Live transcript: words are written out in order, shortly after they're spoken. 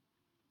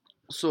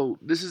So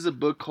this is a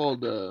book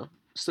called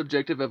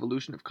Subjective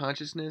Evolution of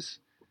Consciousness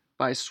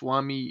by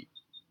Swami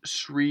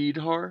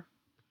Sridhar.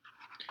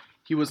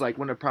 He was like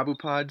one of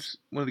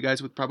the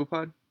guys with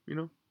Prabhupada,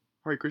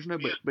 Hare Krishna,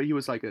 Yeah. but he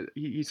was like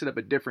he set up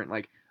a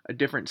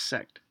different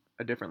sect,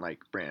 a different like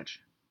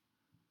branch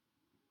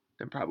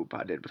than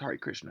Prabhupada did with Hare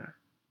Krishna.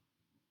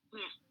 Hmm.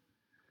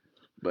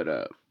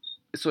 But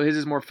so his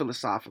is more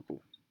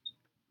philosophical,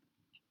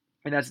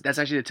 and that's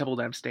actually the temple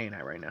that I'm staying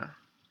at right now.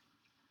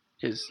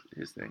 His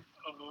thing.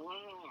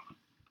 Oh,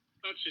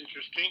 that's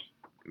interesting.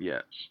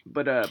 Yeah,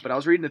 but I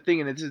was reading the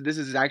thing, and this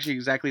is actually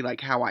exactly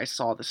like how I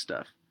saw the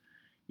stuff,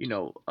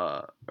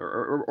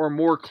 or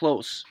more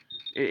close.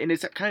 And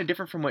it's kind of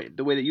different from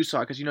the way that you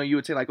saw it, because you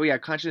would say like, oh yeah,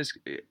 consciousness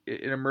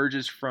it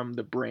emerges from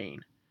the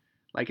brain,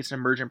 like it's an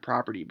emergent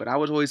property. But I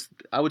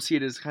would see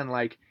it as kind of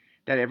like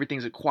that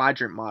everything's a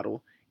quadrant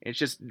model. And it's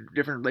just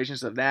different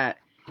relations of that,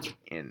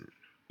 and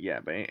yeah,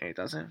 but it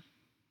doesn't.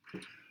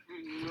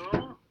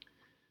 No.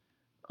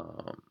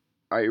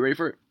 Are you ready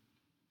for it?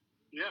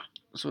 Yeah.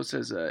 So it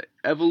says,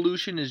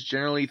 evolution is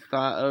generally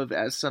thought of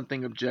as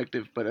something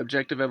objective, but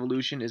objective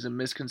evolution is a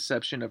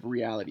misconception of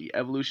reality.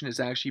 Evolution is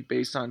actually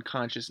based on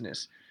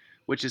consciousness,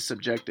 which is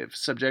subjective.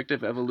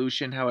 Subjective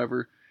evolution,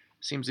 however,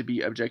 seems to be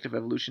objective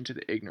evolution to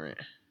the ignorant.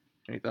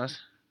 Any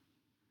thoughts?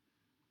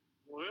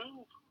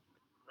 Well,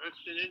 that's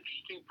an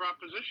interesting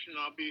proposition.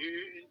 I'll be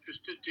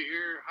interested to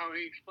hear how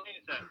he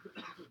explains that.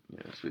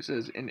 Yeah, so it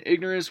says, in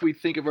ignorance, we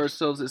think of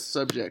ourselves as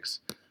subjects,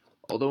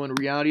 although in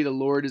reality, the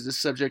Lord is the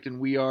subject and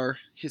we are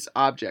his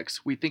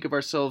objects. We think of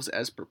ourselves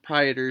as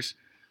proprietors,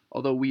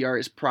 although we are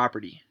his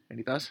property.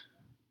 Any thoughts?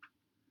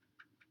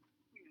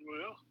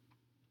 Well,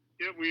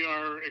 yeah, we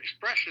are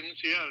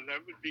expressions. Yeah,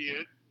 that would be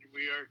it.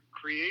 We are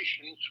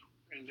creations,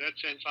 in that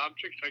sense,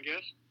 objects, I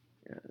guess.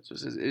 Yeah, so it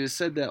says, it is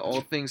said that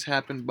all things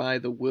happen by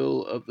the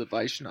will of the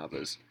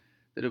Vaishnavas,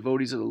 the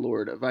devotees of the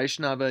Lord. A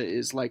Vaishnava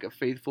is like a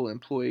faithful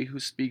employee who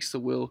speaks the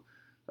will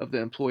of the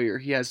employer.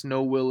 He has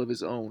no will of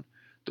his own.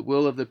 The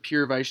will of the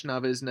pure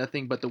Vaishnava is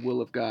nothing but the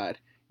will of God.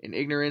 In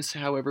ignorance,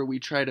 however, we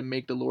try to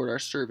make the Lord our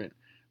servant.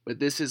 But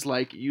this is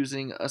like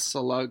using a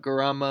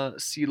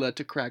salagrama sila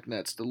to crack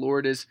nuts. The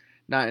Lord is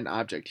not an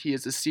object. He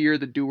is the seer,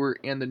 the doer,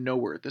 and the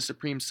knower, the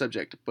supreme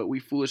subject. But we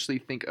foolishly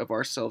think of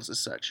ourselves as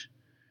such.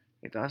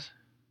 Any thoughts?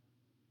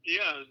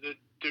 Yeah,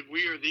 that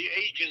we are the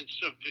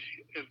agents of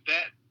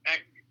that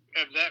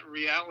of that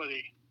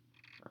reality.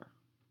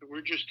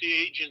 We're just the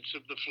agents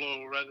of the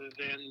flow rather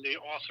than the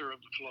author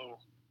of the flow.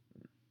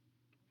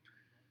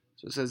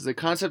 So it says the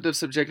concept of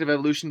subjective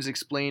evolution is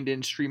explained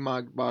in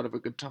Srimad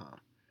Bhagavatam.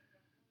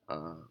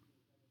 Uh,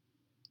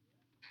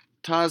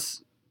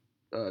 Tas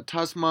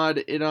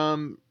Tasmad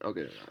idam.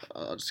 Okay,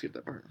 I'll just skip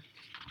that part.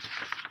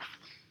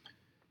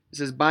 It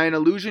says by an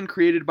illusion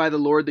created by the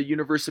Lord, the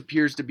universe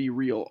appears to be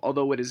real,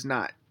 although it is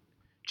not.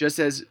 Just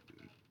as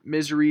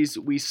miseries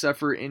we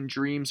suffer in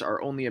dreams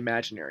are only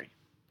imaginary.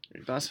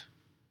 Any thoughts?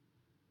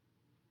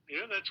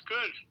 Yeah, that's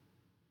good.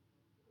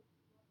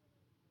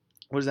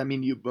 What does that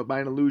mean to you? But by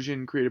an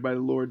illusion created by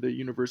the Lord, the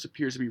universe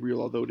appears to be real,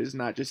 although it is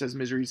not. Just as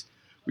miseries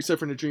we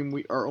suffer in a dream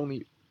we are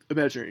only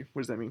imaginary.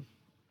 What does that mean?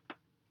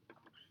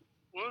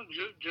 Well,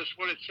 just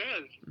what it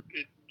says.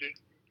 It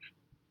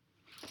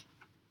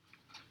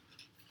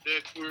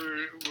that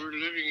we're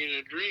living in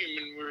a dream,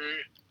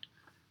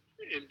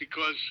 and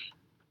because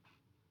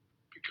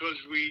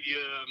we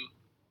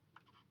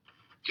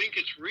think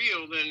it's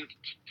real, then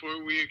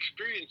for we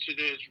experience it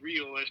as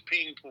real, as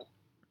painful.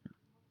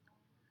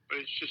 But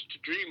it's just a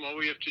dream. All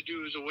we have to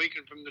do is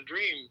awaken from the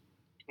dream.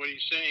 What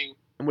he's saying.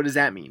 And what does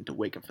that mean to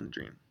wake up from the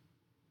dream?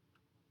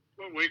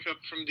 Well, wake up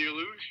from the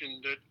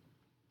illusion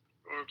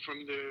or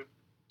from the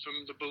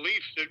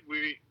belief that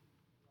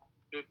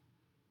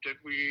that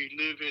we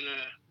live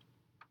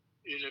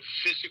in a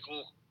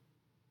physical,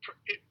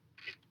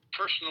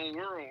 personal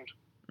world,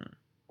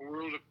 a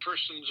world of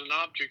persons and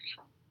objects.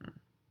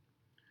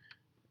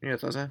 Yeah,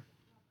 thoughts on?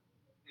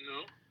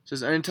 No. It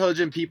says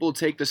unintelligent people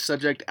take the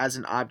subject as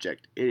an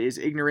object. It is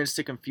ignorance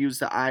to confuse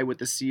the eye with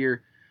the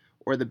seer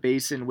or the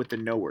basin with the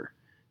knower.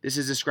 This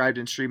is described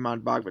in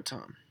Srimad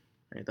Bhagavatam.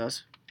 Right,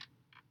 thus?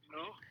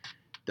 No.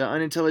 The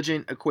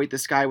unintelligent equate the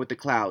sky with the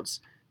clouds,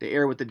 the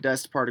air with the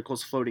dust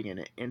particles floating in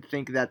it, and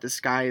think that the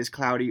sky is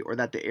cloudy or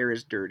that the air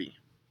is dirty.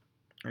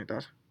 Right,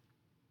 thus?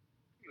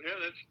 Yeah,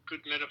 that's a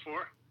good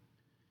metaphor.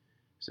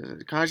 So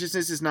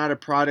consciousness is not a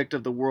product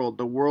of the world.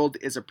 The world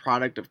is a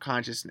product of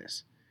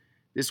consciousness.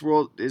 This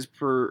world is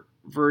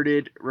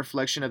perverted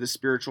reflection of the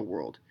spiritual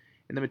world.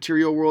 In the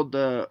material world,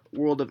 the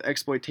world of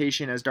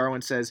exploitation, as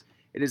Darwin says,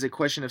 it is a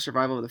question of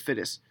survival of the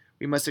fittest.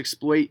 We must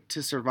exploit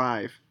to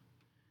survive.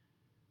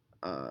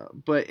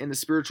 But in the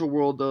spiritual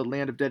world, the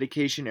land of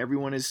dedication,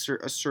 everyone is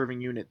a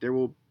serving unit. There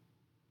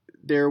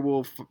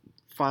will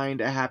find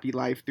a happy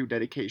life through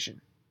dedication,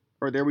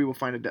 or there we will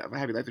find a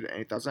happy life through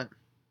any thoughts on.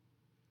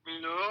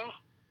 No.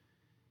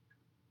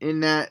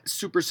 In that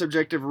super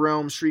subjective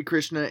realm, Sri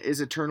Krishna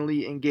is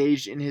eternally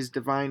engaged in his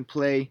divine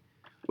play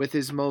with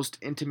his most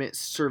intimate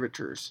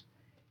servitors.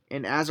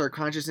 And as our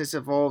consciousness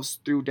evolves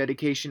through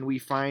dedication, we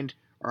find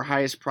our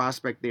highest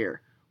prospect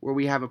there. where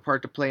we have a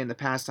part to play in the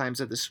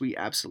pastimes of the sweet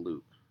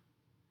absolute.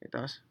 It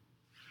does.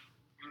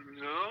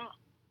 No.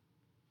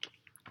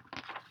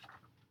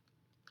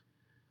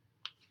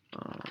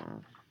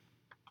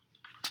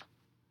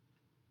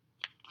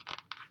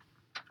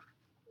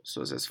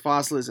 So it says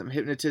fossilism,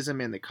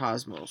 hypnotism, and the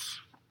cosmos.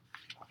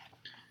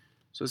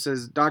 So it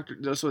says Doctor.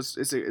 So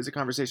it's a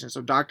conversation.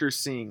 So Doctor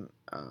Singh.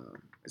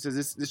 It says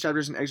this chapter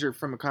is an excerpt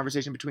from a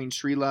conversation between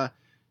Sridhar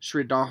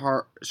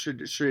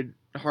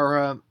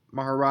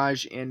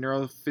Maharaj and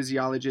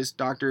neurophysiologist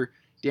Dr.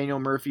 Daniel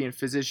Murphy and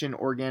physician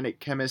organic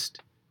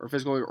chemist or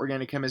physical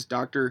organic chemist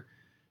Dr.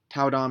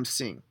 Taudam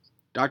Singh.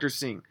 Dr.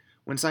 Singh.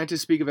 When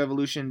scientists speak of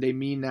evolution, they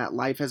mean that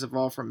life has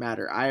evolved from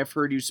matter. I have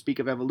heard you speak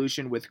of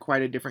evolution with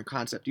quite a different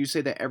concept. You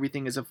say that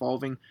everything is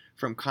evolving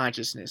from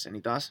consciousness. Any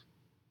thoughts?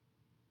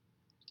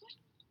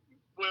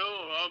 Well,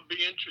 I'll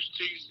be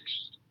interested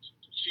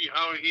to see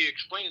how he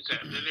explains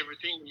that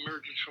everything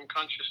emerges from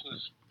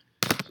consciousness.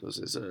 So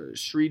this is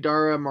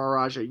Sridhar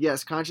Maharaja.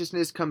 Yes,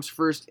 consciousness comes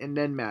first and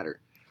then matter.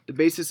 The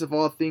basis of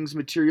all things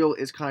material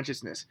is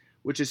consciousness,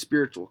 which is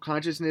spiritual.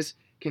 Consciousness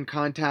can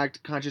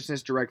contact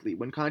consciousness directly.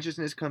 When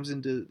consciousness comes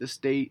into the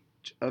state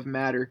of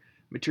matter,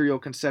 material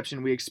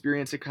conception, we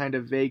experience a kind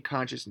of vague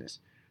consciousness.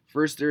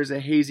 First, there is a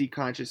hazy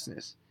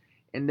consciousness,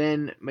 and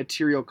then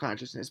material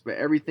consciousness, but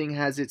everything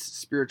has its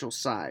spiritual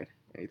side.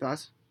 Any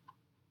thoughts?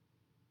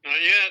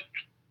 Not yet.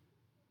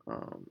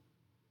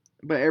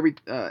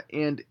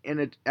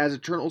 As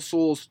eternal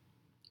souls,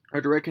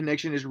 our direct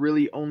connection is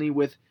really only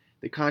with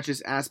the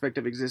conscious aspect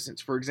of existence.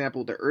 For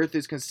example, the earth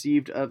is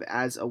conceived of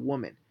as a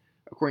woman.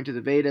 According to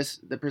the Vedas,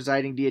 the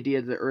presiding deity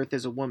of the earth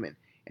is a woman,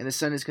 and the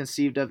sun is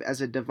conceived of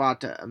as a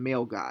devata, a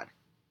male god.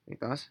 Any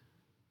thoughts?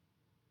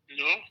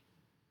 No.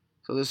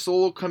 So the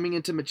soul coming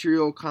into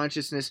material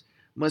consciousness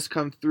must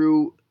come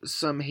through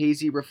some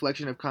hazy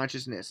reflection of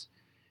consciousness,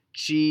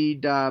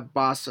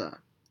 Chidabhasa.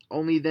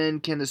 Only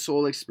then can the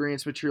soul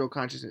experience material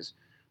consciousness.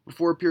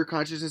 Before pure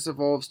consciousness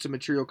evolves to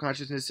material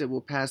consciousness, it will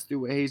pass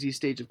through a hazy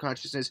stage of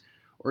consciousness,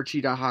 or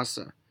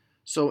Chidahasa.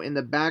 So in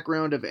the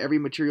background of every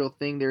material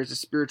thing, there is a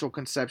spiritual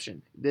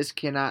conception. This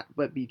cannot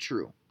but be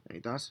true.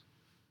 Any thoughts?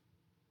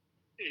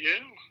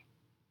 Yeah.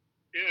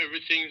 Yeah,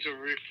 everything's a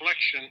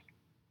reflection,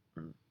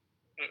 a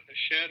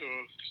shadow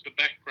of the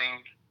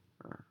background.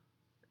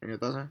 Any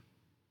thoughts?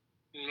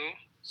 No.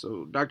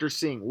 So Dr.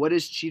 Singh, what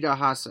is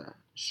Chidahasa?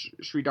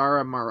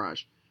 Sridhara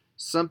Maharaj.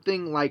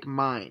 Something like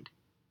mind.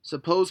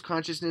 Suppose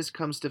consciousness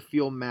comes to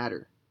feel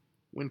matter.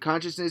 When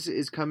consciousness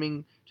is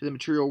coming to the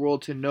material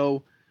world to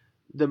know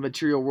the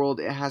material world,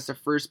 it has to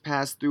first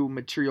pass through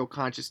material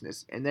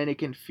consciousness, and then it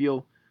can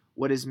feel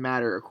what is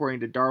matter,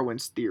 according to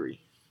Darwin's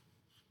theory.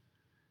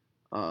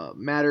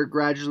 Matter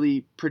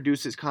gradually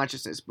produces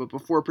consciousness, but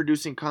before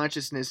producing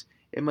consciousness,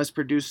 it must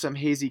produce some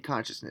hazy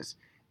consciousness,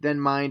 then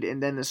mind,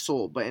 and then the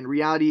soul. But in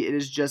reality, it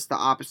is just the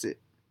opposite.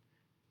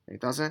 Any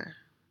thoughts on that?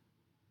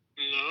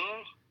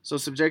 No. So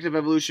subjective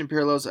evolution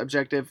parallels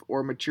objective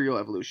or material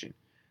evolution.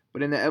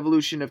 But in the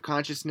evolution of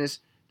consciousness,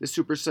 the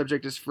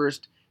supersubject is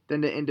first,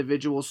 then the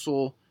individual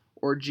soul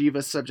or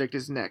jiva subject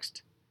is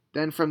next.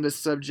 Then from the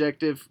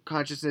subjective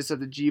consciousness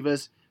of the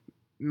jivas,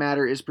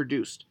 matter is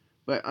produced.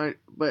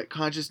 But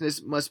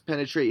consciousness must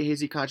penetrate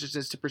hazy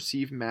consciousness to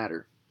perceive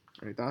matter.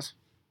 Any thoughts?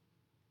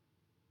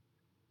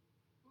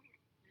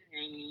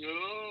 No.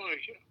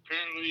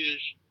 Apparently,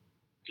 there's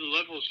the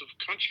levels of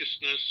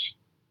consciousness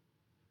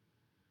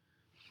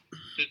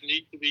that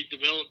need to be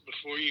developed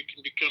before you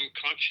can become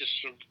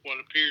conscious of what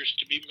appears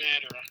to be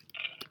matter.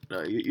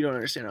 No, you don't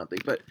understand, I don't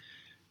think. But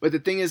the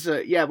thing is,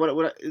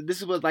 what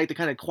this is what like the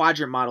kind of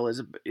quadrant model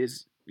is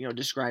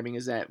describing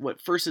is that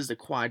what first is the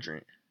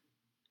quadrant,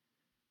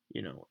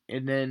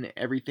 and then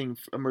everything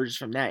emerges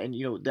from that. And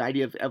the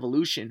idea of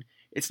evolution,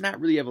 it's not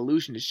really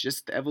evolution. It's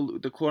just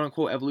the quote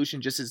unquote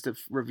evolution just is to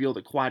reveal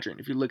the quadrant.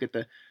 If you look at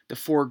the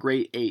four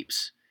great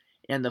apes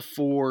and the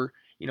four,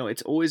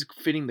 it's always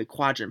fitting the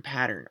quadrant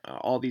pattern.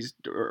 All these,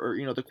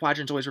 the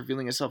quadrant's always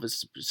revealing itself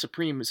as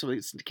supreme. So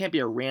it can't be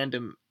a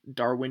random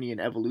Darwinian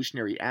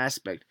evolutionary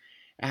aspect.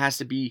 It has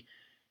to be,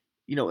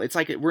 it's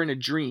like we're in a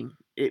dream.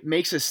 It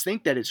makes us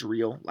think that it's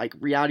real. Like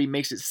reality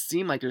makes it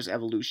seem like there's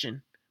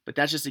evolution, but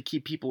that's just to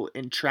keep people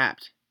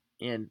entrapped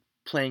and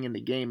playing in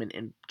the game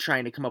and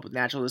trying to come up with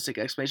naturalistic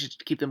explanations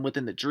to keep them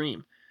within the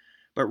dream.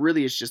 But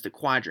really, it's just a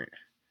quadrant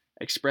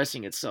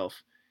expressing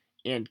itself.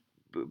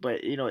 But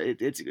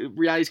it's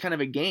reality's kind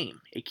of a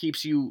game. It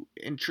keeps you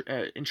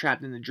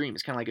entrapped in the dream.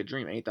 It's kind of like a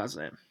dream. Any thoughts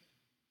on that?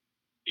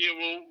 Yeah,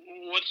 well,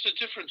 what's the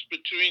difference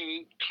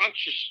between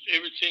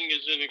everything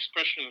is an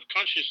expression of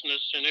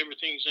consciousness and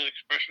everything's an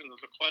expression of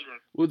the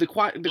quadrant? Well,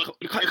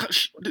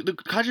 the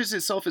consciousness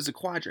itself is a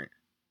quadrant.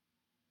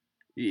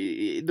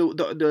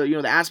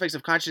 The aspects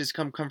of consciousness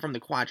come from the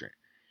quadrant.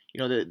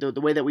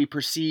 The way that we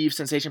perceive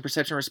sensation,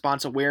 perception,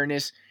 response,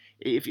 awareness.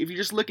 If you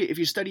just if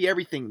you study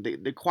everything,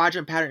 the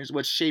quadrant pattern is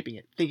what's shaping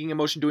it. Thinking,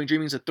 emotion, doing,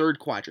 dreaming is a third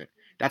quadrant.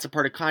 That's a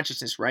part of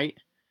consciousness, right?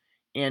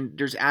 And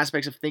there's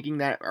aspects of thinking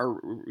that are,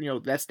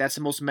 that's the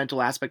most mental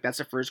aspect. That's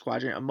the first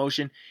quadrant.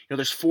 Emotion,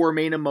 there's four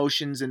main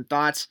emotions and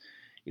thoughts,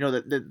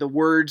 the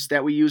words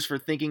that we use for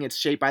thinking, it's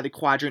shaped by the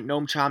quadrant.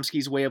 Noam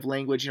Chomsky's way of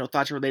language,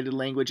 thoughts are related to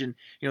language, and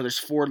there's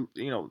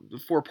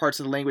the four parts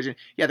of the language, and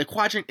yeah, the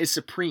quadrant is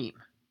supreme.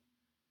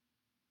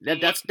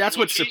 That's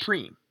what's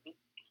supreme.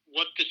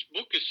 What this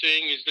book is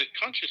saying is that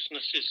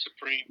consciousness is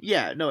supreme.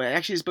 Yeah, no,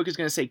 actually, this book is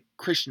going to say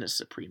Krishna is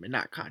supreme and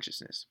not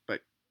consciousness,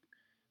 but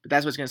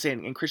that's what it's going to say,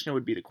 and Krishna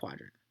would be the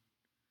quadrant.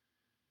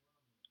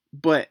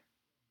 But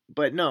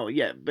no,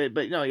 yeah, but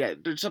no, yeah,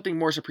 there's something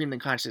more supreme than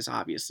consciousness,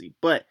 obviously,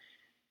 but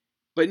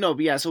no,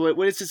 but yeah. So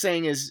what it's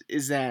saying is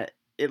that,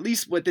 at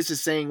least what this is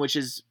saying, which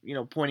is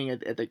pointing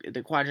at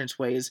the quadrant's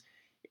way, is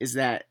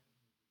that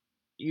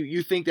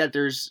you think that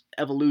there's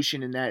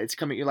evolution and that it's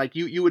coming. Like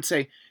you would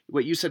say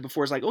what you said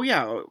before is like, oh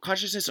yeah,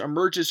 consciousness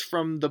emerges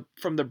from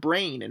the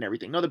brain and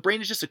everything. No, the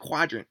brain is just a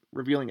quadrant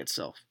revealing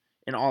itself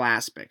in all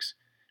aspects.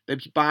 The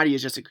body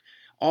is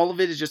all of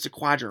it is just a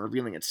quadrant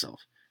revealing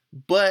itself,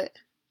 but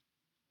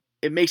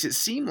it makes it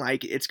seem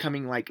like it's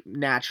coming like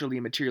naturally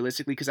and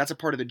materialistically, because that's a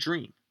part of the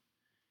dream.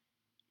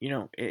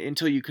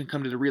 Until you can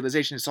come to the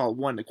realization it's all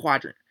one, the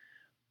quadrant.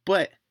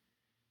 But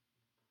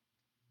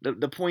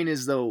the point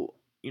is, though,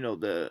 you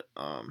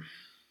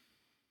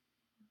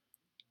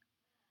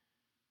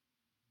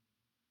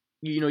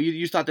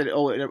thought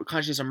that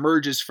consciousness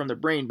emerges from the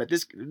brain, but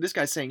this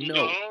guy's saying no.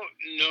 No,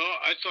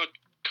 I thought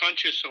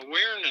conscious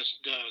awareness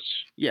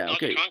does. Yeah, not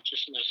okay.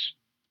 Consciousness.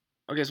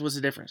 Okay, so what's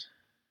the difference?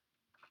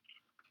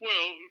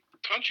 Well,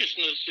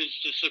 consciousness is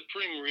the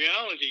supreme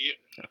reality.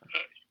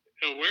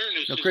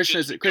 Awareness. No, Krishna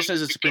is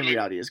a supreme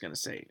reality. Is going to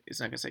say, it's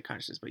not going to say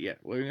consciousness, but yeah,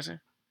 what are you going to say?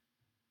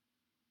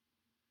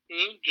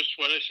 Well, just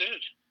what I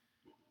said.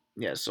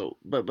 Yeah. So,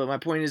 but my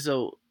point is,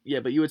 though, yeah,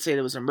 but you would say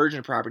there was an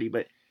emergent property,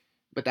 but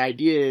the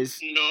idea is,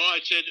 no, I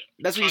said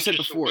that's what you said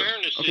before.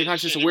 Okay,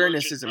 conscious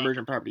awareness is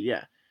emergent property,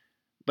 yeah.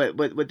 But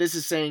what this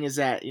is saying is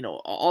that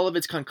all of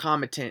it's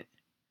concomitant.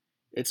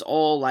 It's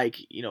all like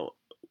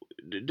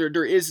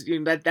there is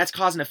that's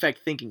cause and effect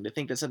thinking, to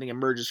think that something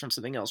emerges from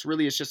something else.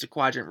 Really, it's just a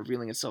quadrant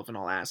revealing itself in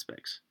all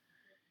aspects.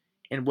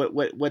 And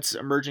what's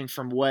emerging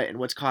from what, and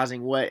what's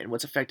causing what, and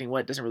what's affecting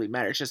what doesn't really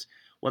matter. It's just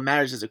what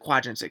matters is a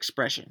quadrant's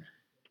expression.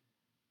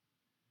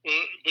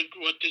 Well, but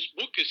what this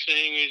book is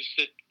saying is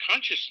that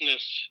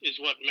consciousness is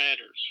what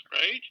matters,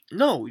 right?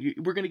 No,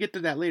 we're going to get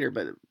to that later,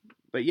 but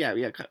yeah,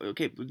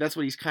 okay, that's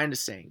what he's kind of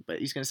saying. But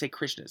he's going to say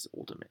Krishna is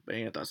ultimate. But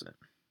any thoughts on it?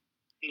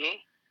 No.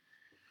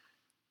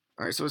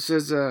 All right, so it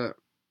says,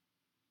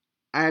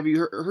 have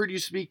you heard you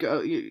speak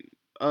of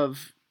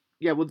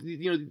yeah, well,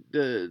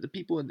 the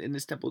people in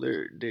this temple,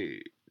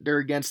 they're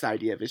against the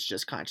idea of it's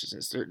just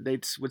consciousness. They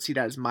would see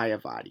that as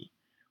Mayavadi,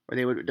 or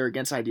they're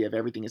against the idea of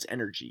everything is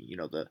energy.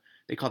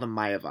 They call them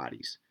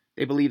Mayavadis.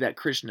 They believe that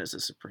Krishna is the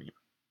supreme.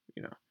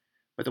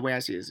 But the way I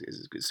see it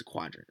is it's a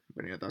quadrant.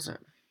 But any thoughts on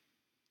it?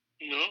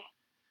 No.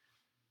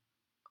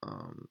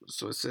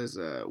 So it says,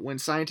 when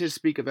scientists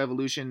speak of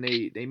evolution,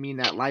 they mean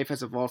that life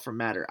has evolved from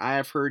matter. I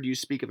have heard you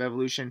speak of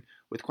evolution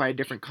with quite a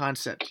different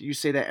concept. You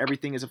say that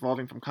everything is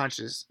evolving from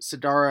consciousness.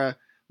 Sridhar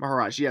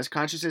Maharaj, yes,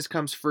 consciousness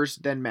comes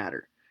first, then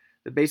matter.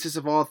 The basis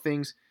of all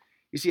things.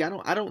 You see, I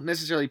don't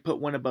necessarily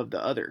put one above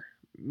the other.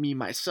 Me,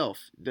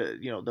 myself,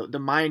 the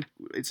mind,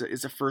 it's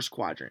a first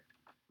quadrant.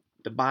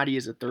 The body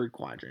is a third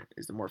quadrant,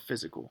 is the more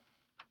physical.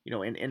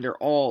 And they're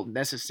all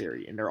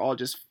necessary, and they're all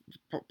just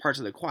parts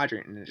of the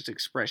quadrant and its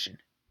expression.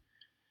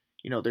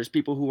 There's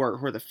people who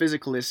are the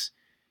physicalists.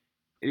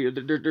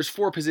 There's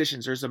four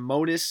positions. There's the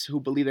monists who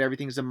believe that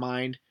everything is the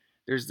mind.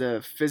 There's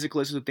the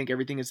physicalists who think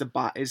everything is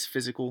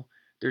physical.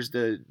 There's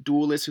the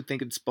dualists who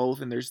think it's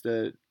both, and there's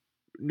the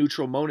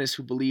neutral monists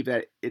who believe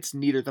that it's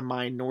neither the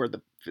mind nor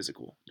the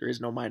physical. There is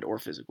no mind or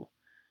physical.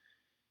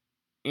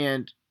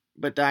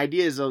 But the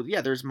idea is, though,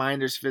 yeah, there's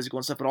mind, there's physical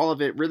and stuff, but all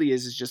of it really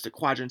is just a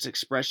quadrant's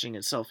expressing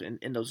itself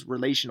in those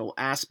relational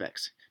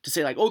aspects. To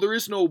say like, oh, there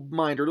is no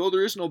mind, or oh,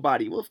 there is no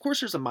body. Well, of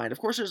course there's a mind, of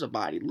course there's a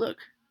body. Look,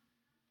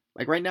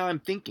 like right now I'm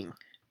thinking.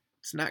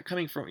 It's not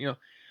coming from,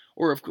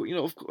 or of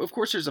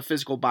course there's a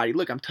physical body.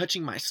 Look, I'm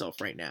touching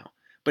myself right now.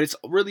 But it's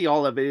really,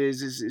 all of it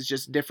is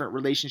just different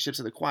relationships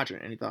of the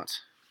quadrant. Any thoughts?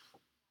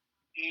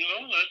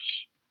 No,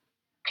 that's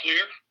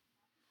clear.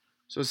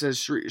 So it says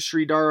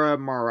Sridhar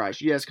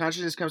Maharaj. Yes,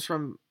 consciousness comes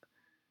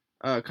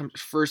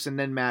first and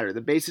then matter.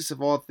 The basis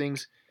of all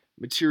things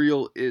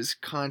material is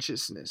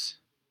consciousness,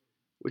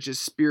 which is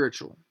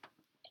spiritual.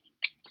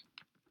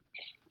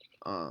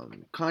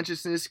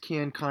 Consciousness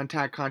can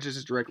contact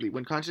consciousness directly.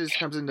 When consciousness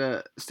comes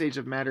into a stage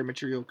of matter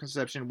material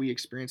conception, we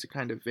experience a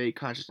kind of vague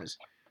consciousness.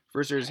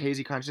 First there's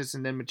hazy consciousness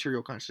and then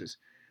material consciousness.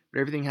 But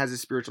everything has a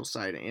spiritual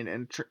side.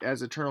 And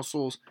as eternal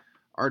souls,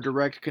 our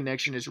direct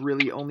connection is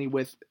really only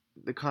with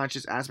the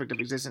conscious aspect of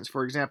existence.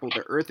 For example,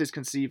 the earth is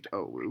conceived...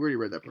 Oh, we already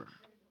read that part.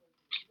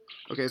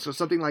 Okay, so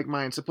something like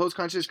mind. Suppose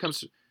consciousness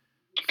comes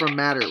from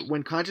matter.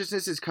 When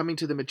consciousness is coming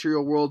to the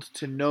material world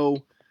to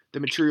know the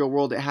material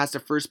world, it has to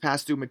first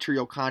pass through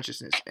material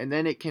consciousness, and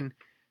then it can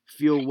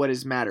feel what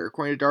is matter.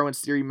 According to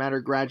Darwin's theory,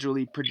 matter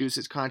gradually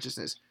produces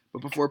consciousness.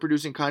 But before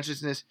producing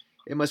consciousness,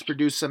 it must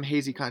produce some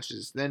hazy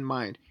consciousness, then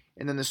mind,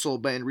 and then the soul.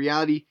 But in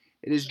reality,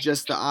 it is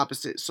just the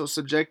opposite. So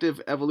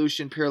subjective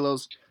evolution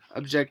parallels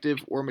objective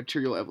or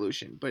material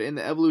evolution. But in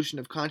the evolution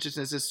of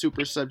consciousness, the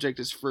super subject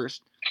is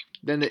first,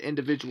 then the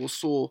individual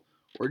soul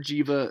or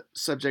jiva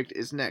subject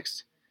is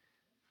next.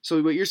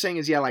 So what you're saying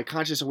is, yeah, like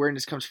conscious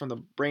awareness comes from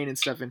the brain and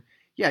stuff, and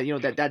yeah,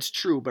 that's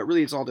true, but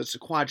really it's all just the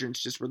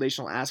quadrants, just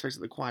relational aspects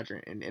of the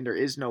quadrant, and there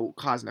is no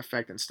cause and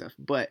effect and stuff.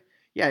 But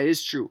yeah, it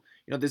is true.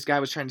 This guy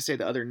was trying to say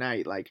the other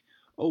night, like,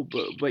 oh,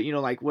 but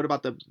like, what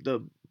about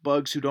the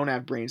bugs who don't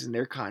have brains and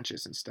they're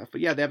conscious and stuff?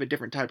 But yeah, they have a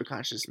different type of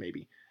consciousness,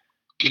 maybe.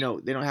 They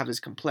don't have this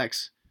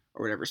complex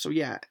or whatever. So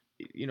yeah,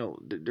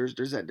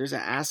 there's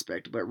that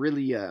aspect, but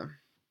really, um,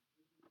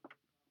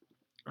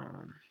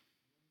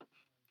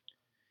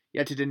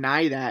 yeah, to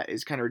deny that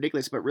is kind of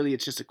ridiculous. But really,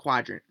 it's just a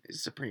quadrant.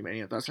 It's supreme.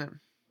 Any thoughts on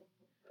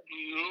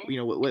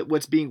it?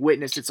 What's being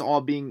witnessed? It's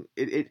all being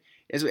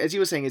as he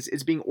was saying,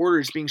 it's being ordered.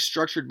 It's being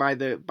structured by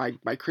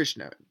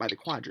Krishna, by the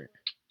quadrant.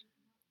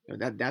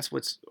 That's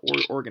what's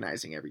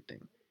organizing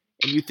everything.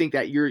 And you think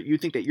that you're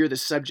the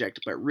subject,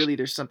 but really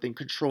there's something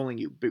controlling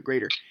you, but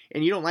greater.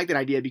 And you don't like that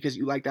idea because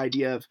you like the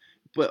idea of,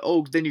 but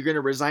then you're going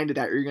to resign to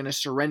that, or you're going to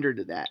surrender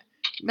to that.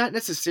 Not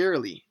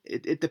necessarily.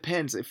 It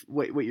depends if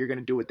what you're going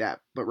to do with that.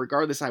 But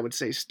regardless, I would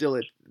say still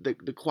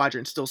the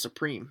quadrant's still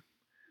supreme.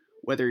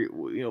 Whether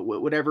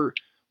whatever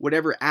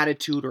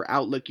attitude or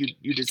outlook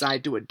you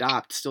decide to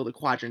adopt, still the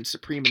quadrant's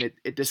supreme, and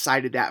it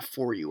decided that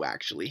for you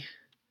actually.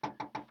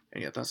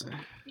 Any thoughts on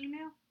that?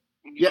 Email?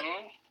 Yep.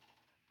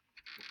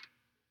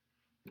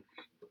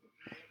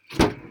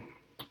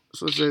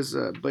 So it says,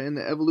 but in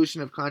the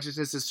evolution of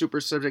consciousness, the super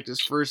subject is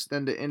first,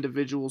 then the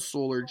individual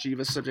soul or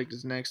jiva subject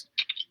is next.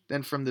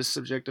 Then from this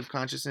subjective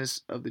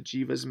consciousness of the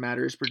jivas,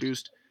 matter is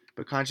produced,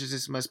 but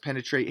consciousness must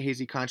penetrate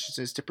hazy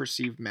consciousness to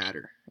perceive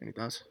matter. Any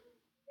thoughts?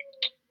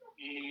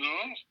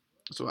 No.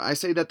 So I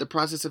say that the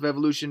process of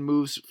evolution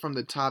moves from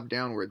the top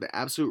downward. The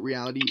absolute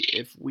reality,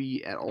 if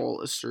we at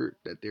all assert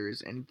that there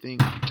is anything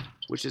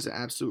which is an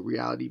absolute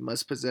reality,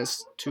 must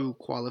possess two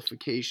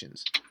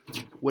qualifications.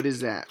 What is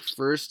that?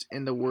 First,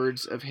 in the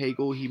words of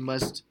Hegel, he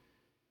must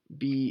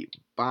be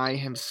by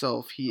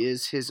himself. He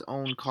is his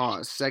own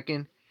cause.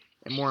 Second,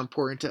 and more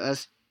important to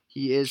us,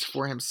 he is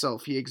for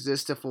himself. He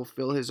exists to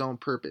fulfill his own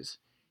purpose.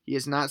 He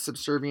is not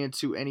subservient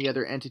to any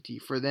other entity,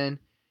 for then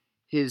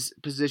his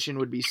position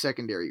would be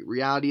secondary.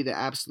 Reality, the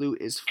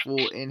absolute, is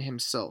full in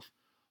himself.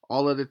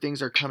 All other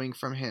things are coming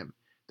from him.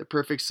 The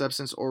perfect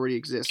substance already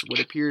exists. What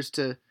appears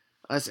to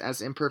us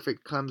as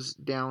imperfect comes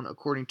down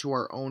according to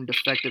our own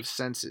defective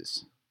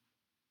senses.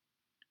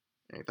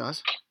 Any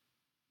thoughts?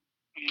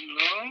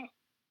 No.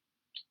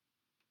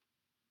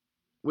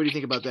 What do you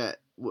think about that?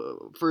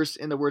 First,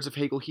 in the words of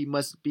Hegel, he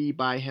must be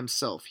by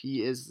himself.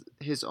 He is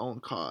his own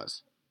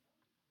cause.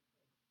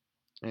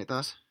 Any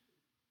thoughts?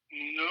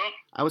 No.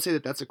 I would say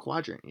that that's a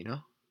quadrant, Yeah.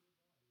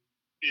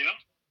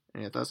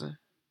 Any thoughts? No.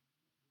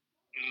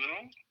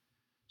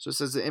 So it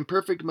says the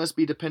imperfect must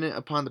be dependent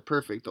upon the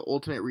perfect, the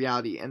ultimate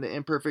reality, and the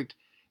imperfect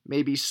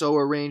may be so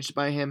arranged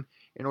by him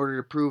in order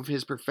to prove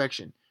his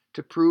perfection.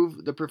 To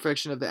prove the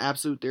perfection of the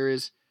absolute, there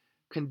is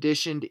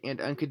conditioned and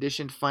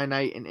unconditioned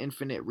finite and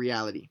infinite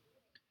reality.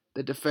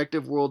 The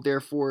defective world,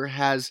 therefore,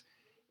 has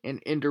an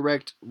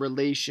indirect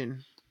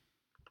relation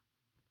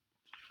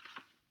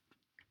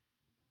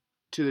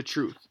to the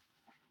truth.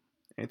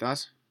 Any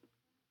thoughts?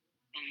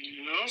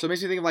 No. So it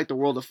makes me think of like the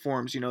world of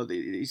forms,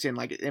 he's saying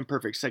like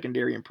imperfect,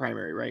 secondary, and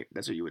primary, right?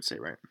 That's what you would say,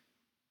 right?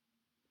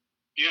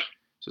 Yeah.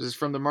 So this is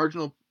from the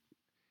marginal. It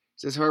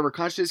says, however,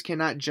 consciousness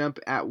cannot jump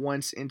at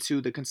once into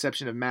the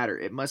conception of matter.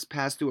 It must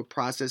pass through a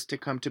process to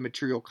come to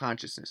material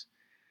consciousness.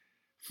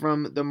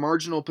 From the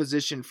marginal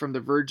position, from the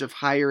verge of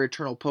higher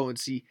eternal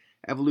potency,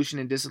 evolution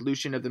and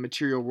dissolution of the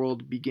material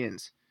world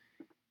begins.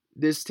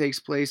 This takes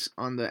place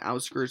on the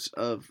outskirts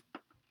of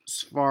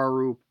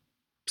Svarupsaki,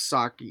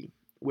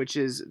 which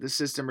is the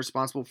system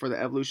responsible for the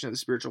evolution of the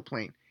spiritual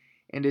plane,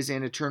 and is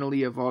an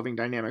eternally evolving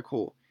dynamic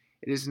whole.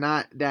 It is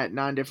not that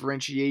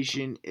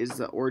non-differentiation is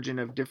the origin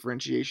of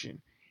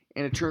differentiation.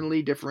 An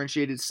eternally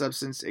differentiated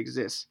substance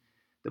exists.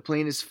 The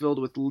plane is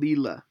filled with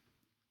lila,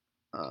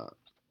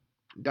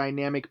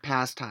 dynamic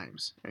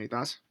pastimes. Any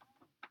thoughts?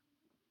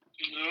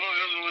 No, I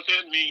don't know what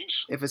that means.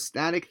 If a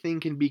static thing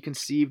can be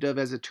conceived of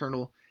as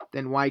eternal,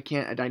 then why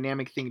can't a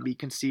dynamic thing be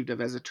conceived of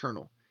as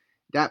eternal?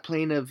 That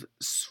plane of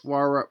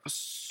Swarupa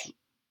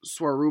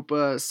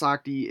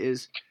Sakti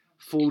is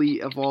fully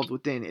evolved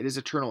within. It is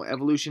eternal.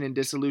 Evolution and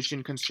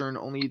dissolution concern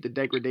only the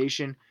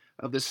degradation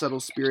of the subtle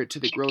spirit to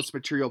the gross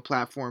material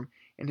platform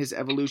and his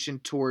evolution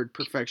toward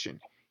perfection.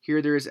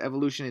 Here there is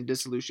evolution and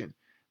dissolution,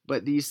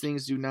 but these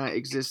things do not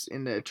exist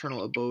in the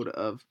eternal abode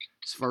of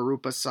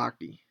Svarupa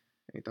Sakti.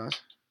 Any thoughts?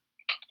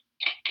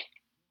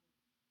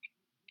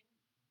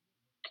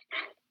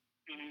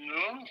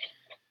 No.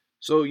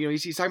 So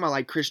he's talking about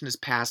like Krishna's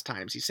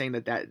pastimes. He's saying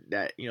that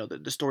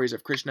the stories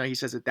of Krishna. He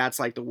says that that's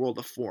like the world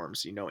of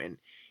forms,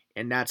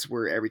 and that's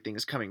where everything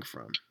is coming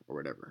from or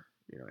whatever.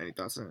 Any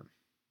thoughts on it?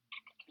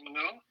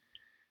 No.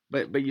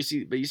 But you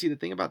see the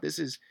thing about this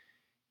is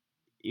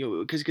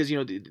because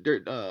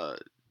the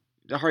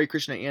Hare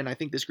Krishna and I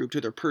think this group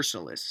too, they're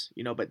personalists,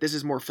 but this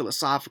is more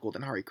philosophical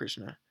than Hare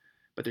Krishna.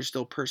 but they're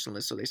still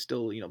personalists, so they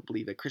still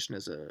believe that Krishna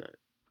is a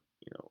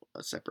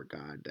separate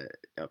god,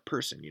 a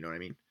person. You know what I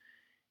mean?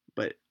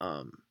 But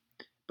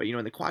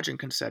in the quadrant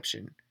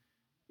conception,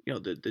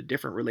 the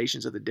different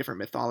relations of the different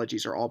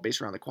mythologies are all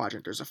based around the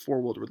quadrant. There's a four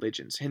world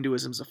religions.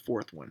 Hinduism's the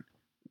fourth one,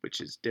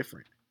 which is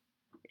different,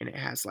 and it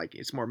has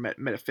it's more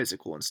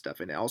metaphysical and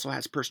stuff, and it also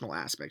has personal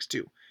aspects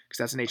too, because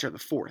that's the nature of the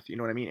fourth. You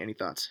know what I mean? Any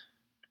thoughts?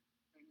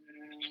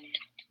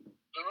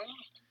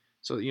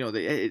 So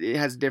it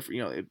has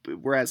different,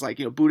 whereas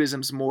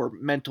Buddhism's more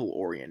mental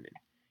oriented,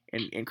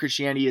 and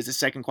Christianity is the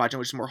second quadrant,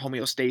 which is more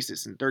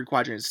homeostasis, and third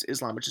quadrant is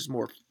Islam, which is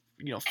more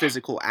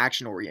physical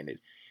action oriented,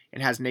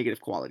 and has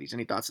negative qualities.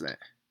 Any thoughts on that,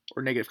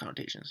 or negative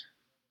connotations?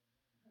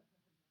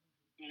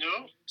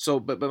 No. So,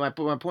 but my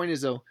point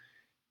is though,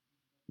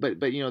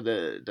 but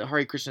the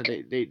Hare Krishna,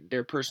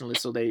 they're personalists,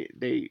 so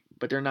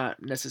but they're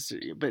not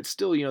necessarily, but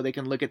still they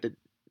can look at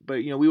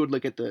we would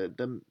look at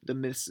the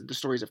myths, the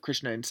stories of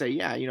Krishna, and say,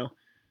 yeah,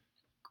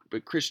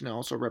 but Krishna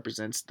also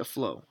represents the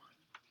flow,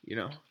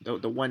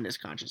 the oneness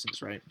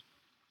consciousness, right?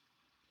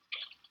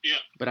 Yeah.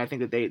 But I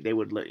think that they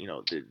would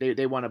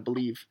they want to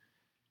believe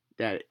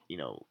that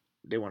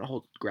they want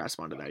to grasp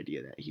onto the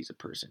idea that he's a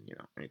person.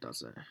 Any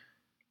thoughts on that?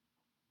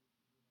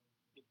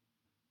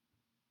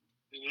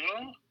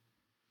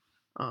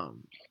 No.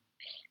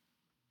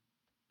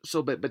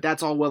 So but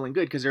that's all well and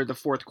good, because they're the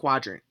fourth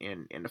quadrant,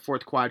 and the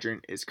fourth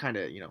quadrant is kind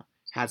of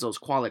has those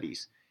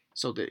qualities.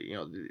 So that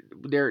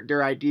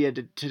their idea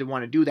to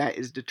want to do that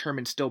is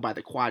determined still by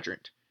the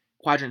quadrant.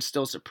 Quadrant's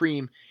still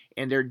supreme,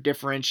 and their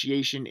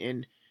differentiation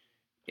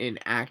in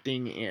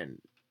acting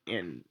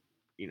and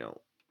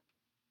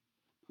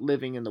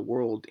living in the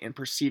world and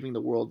perceiving the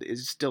world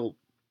is still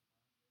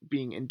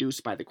being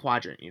induced by the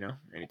quadrant.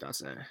 Any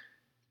thoughts on that?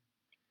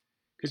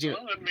 Because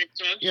that makes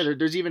sense. Yeah,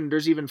 there's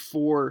even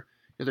four.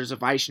 There's a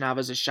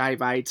Vaishnavas, a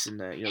Shaivites,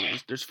 and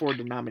there's four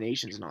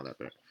denominations and all that.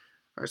 But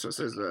all right, so it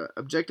says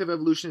objective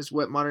evolution is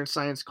what modern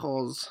science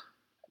calls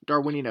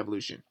Darwinian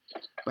evolution.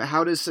 But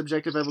how does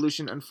subjective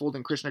evolution unfold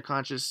in Krishna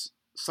conscious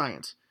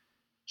science?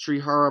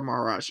 Sridhar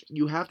Maharaj,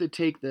 you have to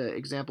take the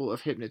example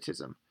of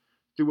hypnotism.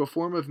 Through a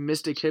form of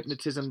mystic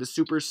hypnotism, the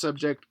super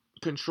subject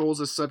controls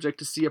a subject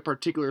to see a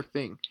particular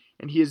thing,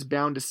 and he is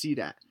bound to see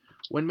that.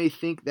 One may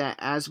think that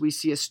as we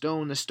see a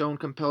stone, the stone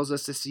compels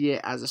us to see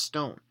it as a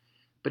stone.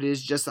 But it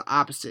is just the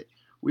opposite.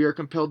 We are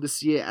compelled to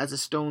see it as a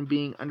stone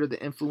being under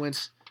the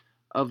influence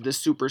of the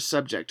super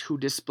subject, who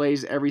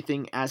displays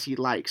everything as he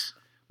likes.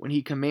 When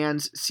he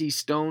commands, see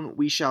stone,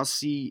 we shall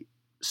see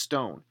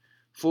stone.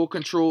 Full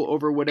control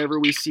over whatever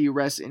we see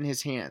rests in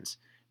his hands.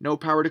 No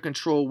power to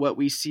control what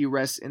we see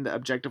rests in the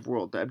objective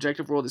world. The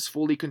objective world is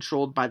fully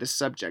controlled by the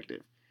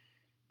subjective.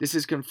 This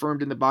is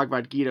confirmed in the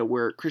Bhagavad Gita,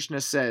 where Krishna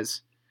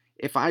says,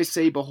 if I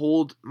say,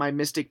 behold my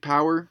mystic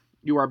power,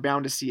 you are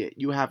bound to see it.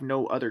 You have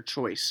no other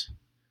choice.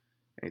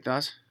 Any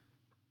thoughts?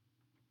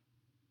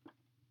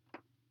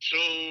 So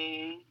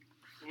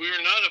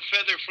we're not a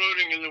feather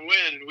floating in the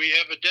wind. We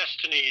have a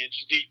destiny.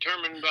 It's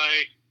determined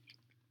by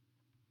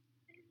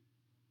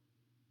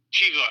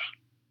Shiva.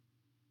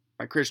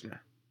 By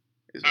Krishna.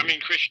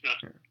 Krishna.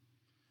 Yeah.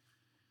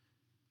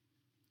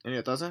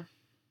 Any thoughts on?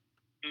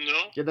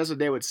 No. Yeah, that's what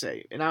they would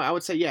say, and I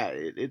would say, yeah,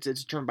 it's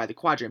determined by the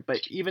quadrant.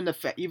 But even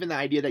the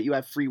idea that you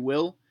have free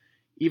will,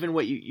 even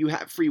what you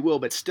have free will,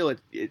 but still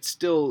it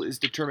still is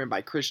determined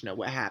by Krishna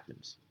what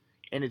happens,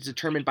 and it's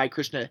determined by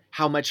Krishna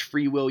how much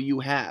free will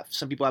you have.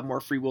 Some people have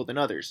more free will than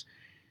others,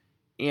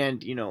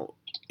 and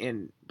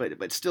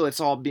but still it's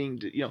all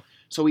being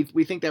So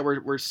we think that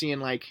we're seeing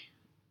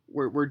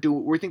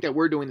we think that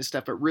we're doing this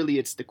stuff, but really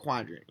it's the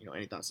quadrant.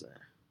 Any thoughts on that?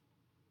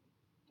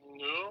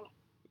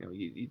 No.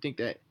 You think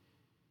that.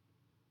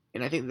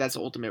 And I think that's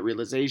the ultimate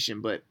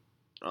realization, but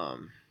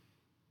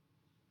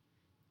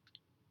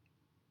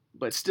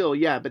still,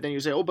 yeah. But then you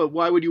say, oh, but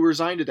why would you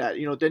resign to that?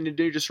 Then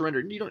you just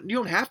surrender. You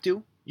don't have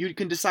to. You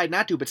can decide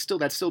not to, but still,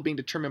 that's still being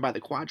determined by the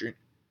quadrant.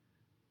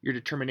 Your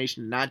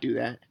determination to not do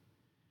that,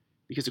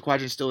 because the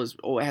quadrant still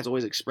has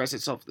always expressed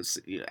itself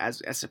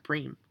as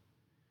supreme.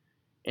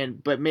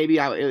 But maybe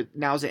now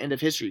is the end of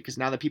history, because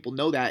now that people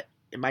know that,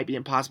 it might be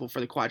impossible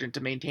for the quadrant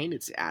to maintain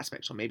its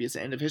aspect. So maybe it's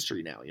the end of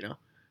history now.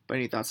 But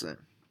any thoughts on that?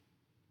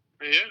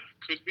 Yeah,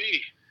 could be.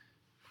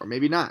 Or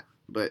maybe not.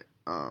 But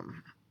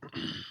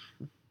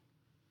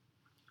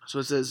so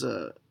it says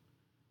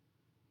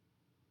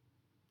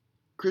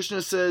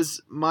Krishna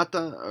says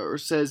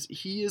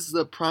he is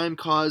the prime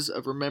cause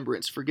of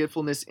remembrance,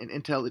 forgetfulness, and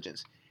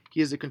intelligence.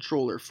 He is a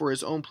controller. For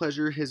his own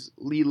pleasure, his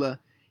Leela,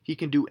 he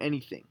can do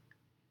anything.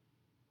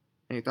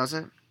 Any thoughts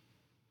on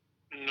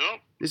that? No.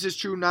 This is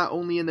true not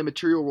only in the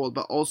material world,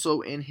 but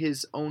also in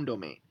his own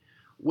domain.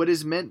 What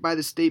is meant by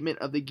the statement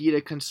of the Gita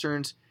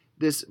concerns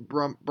this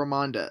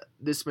Brahmanda,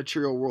 this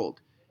material world.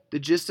 The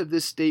gist of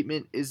this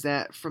statement is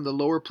that from the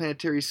lower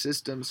planetary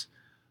systems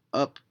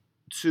up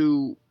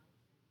to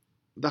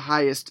the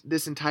highest,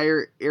 this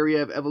entire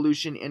area of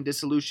evolution and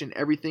dissolution,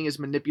 everything is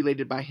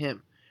manipulated by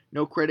him.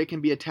 No credit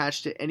can be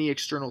attached to any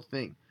external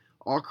thing.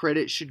 All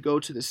credit should go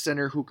to the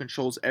center who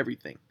controls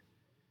everything.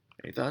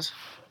 Any thoughts?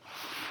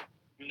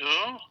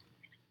 No.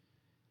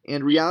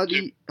 And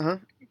reality,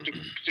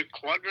 The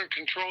quadrant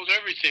controls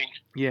everything.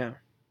 Yeah,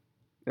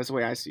 that's the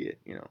way I see it.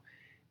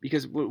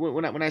 Because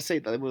when I say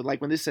that,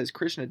 like when this says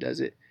Krishna does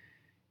it,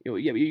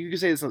 yeah, you can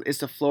say it's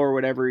the flow or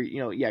whatever.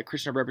 Yeah,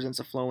 Krishna represents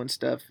the flow and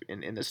stuff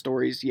in the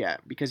stories. Yeah,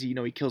 because he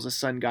kills the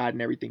sun god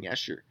and everything. Yeah,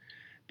 sure.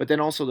 But then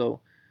also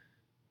though,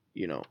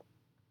 you know,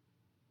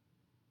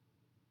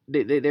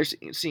 they're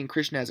seeing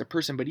Krishna as a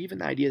person, but even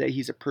the idea that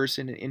he's a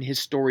person in his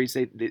stories,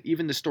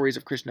 even the stories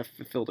of Krishna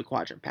fulfill the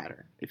quadrant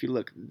pattern. If you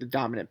look, the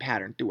dominant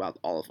pattern throughout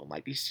all of them,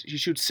 like he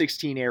shoots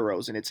 16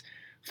 arrows and it's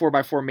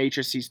 4x4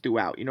 matrices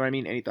throughout. You know what I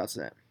mean? Any thoughts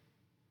on that?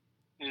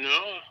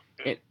 No.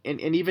 And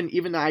even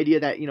the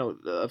idea that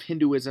of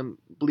Hinduism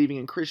believing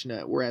in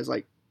Krishna, whereas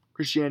like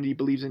Christianity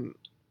believes in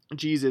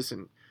Jesus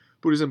and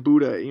Buddhism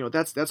Buddha,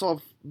 that's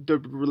all the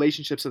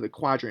relationships of the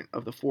quadrant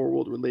of the four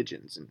world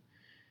religions and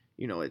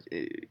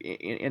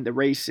and the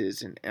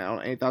races and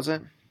any thoughts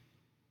on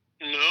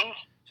that? No.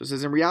 So it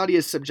says in reality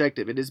is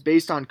subjective. It is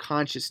based on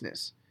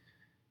consciousness.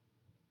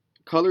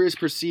 Color is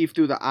perceived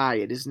through the eye.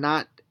 It is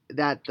not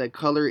that the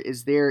color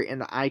is there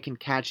and the eye can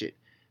catch it,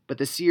 but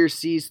the seer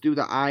sees through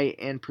the eye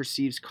and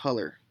perceives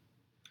color.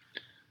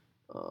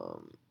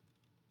 And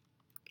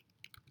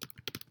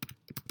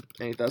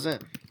it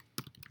doesn't.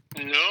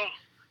 No.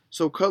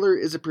 So color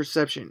is a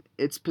perception.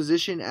 Its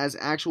position as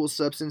actual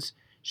substance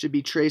should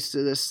be traced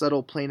to the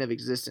subtle plane of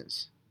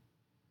existence.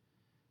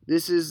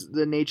 This is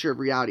the nature of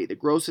reality. The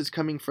gross is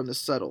coming from the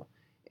subtle.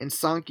 In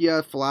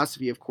Sankhya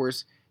philosophy, of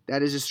course,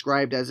 that is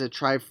described as a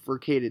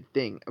trifurcated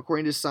thing.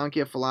 According to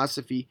Sankhya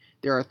philosophy,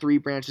 there are three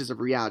branches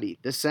of reality: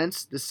 the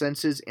sense, the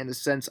senses, and the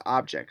sense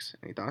objects.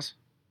 Any thoughts?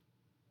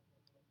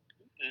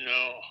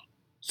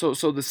 No.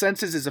 So the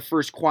senses is the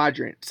first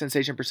quadrant: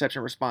 sensation,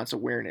 perception, response,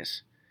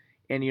 awareness.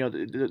 And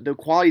the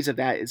qualities of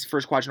that is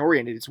first quadrant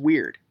oriented. It's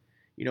weird.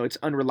 It's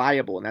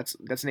unreliable, and that's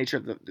the nature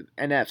of the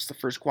NF's the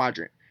first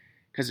quadrant,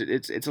 because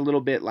it's a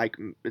little bit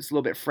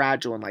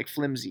fragile and like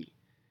flimsy.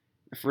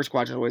 The first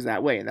quadrant is always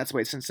that way, and that's the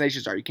way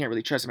sensations are. You can't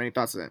really trust them. Any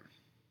thoughts on that?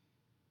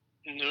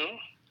 No.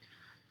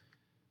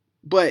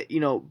 But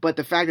but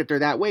the fact that they're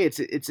that way, it's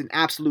an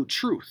absolute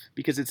truth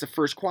because it's the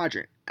first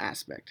quadrant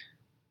aspect,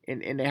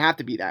 and they have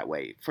to be that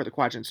way for the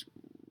quadrant's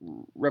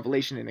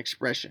revelation and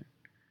expression.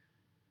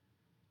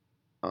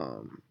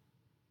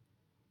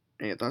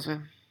 Any thoughts,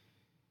 man?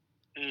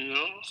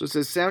 No. So it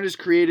says sound is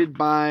created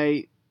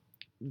by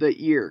the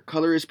ear,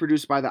 color is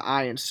produced by the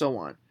eye, and so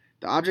on.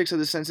 The objects of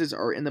the senses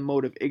are in the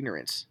mode of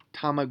ignorance,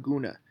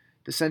 tamaguna.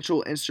 The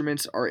sensual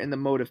instruments are in the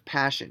mode of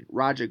passion,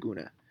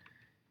 rajaguna.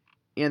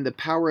 And the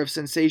power of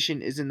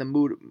sensation is in the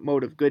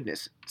mode of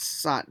goodness,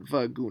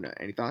 sattva guna.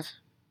 Any thoughts?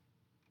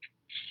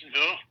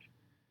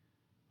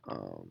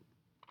 No.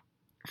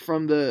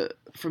 From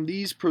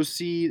these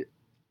proceed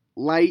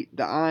light,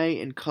 the eye,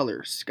 and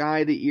color,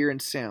 sky, the ear,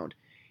 and sound.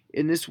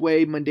 In this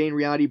way, mundane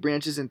reality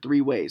branches in three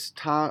ways: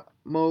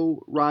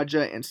 Tamo,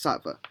 Raja, and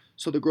Sattva.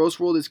 So the gross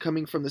world is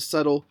coming from the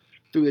subtle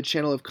through the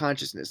channel of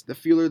consciousness. The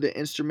feeler, the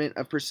instrument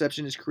of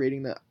perception, is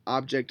creating the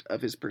object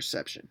of his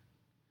perception.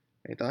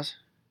 Any thoughts?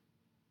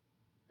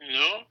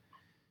 No.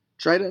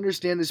 Try to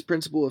understand this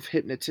principle of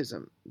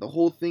hypnotism. The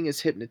whole thing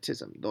is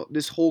hypnotism,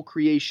 this whole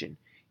creation,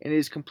 and it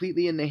is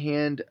completely in the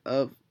hand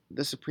of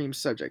the supreme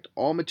subject.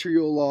 All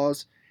material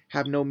laws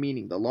have no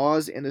meaning. The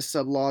laws and the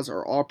sub-laws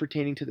are all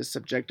pertaining to the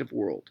subjective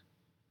world.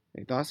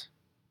 Any thoughts?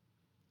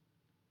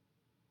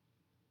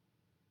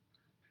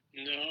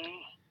 No.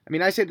 I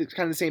mean, I said it's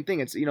kind of the same thing.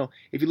 It's,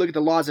 if you look at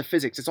the laws of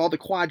physics, it's all the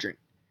quadrant.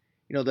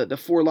 The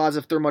four laws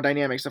of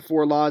thermodynamics, the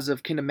four laws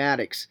of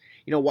kinematics.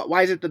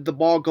 Why is it that the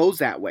ball goes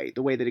that way,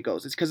 the way that it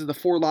goes? It's because of the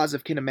four laws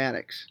of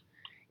kinematics.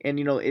 And,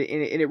 and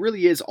it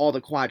really is all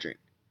the quadrant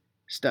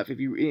stuff.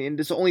 And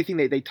it's the only thing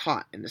they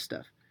taught in this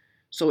stuff.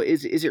 So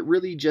is it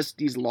really just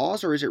these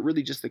laws, or is it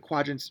really just the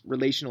quadrant's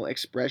relational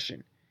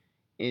expression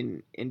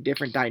in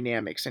different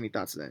dynamics? Any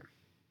thoughts on that?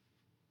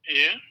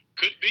 Yeah,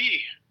 could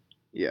be.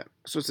 Yeah.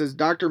 So it says,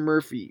 Dr.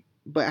 Murphy,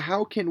 but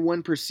how can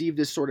one perceive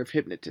this sort of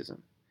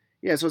hypnotism?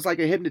 Yeah, so it's like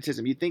a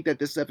hypnotism. You think that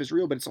this stuff is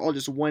real, but it's all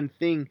just one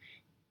thing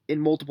in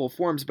multiple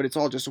forms, but it's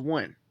all just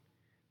one.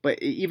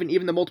 But even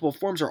the multiple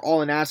forms are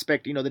all an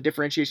aspect, the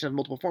differentiation of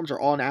multiple forms are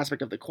all an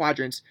aspect of the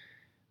quadrant's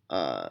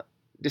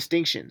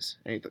distinctions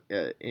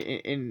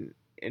in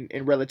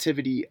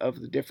relativity of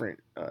the different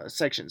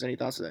sections. Any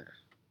thoughts on that?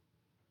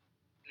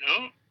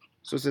 No.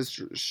 So it says,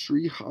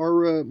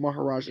 Sridhar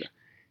Maharaja,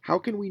 how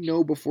can we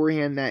know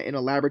beforehand that in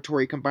a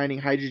laboratory combining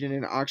hydrogen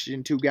and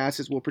oxygen, two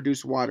gases will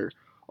produce water?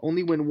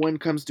 Only when one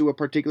comes to a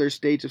particular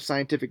stage of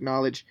scientific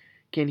knowledge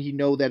can he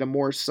know that a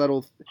more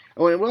subtle...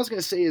 Oh, and what I was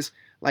going to say is,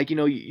 like,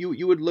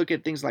 you would look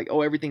at things like,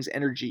 oh, everything's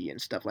energy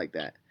and stuff like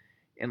that.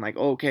 And like,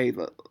 okay,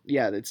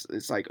 yeah,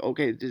 it's like,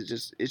 okay, it's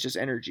just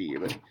energy.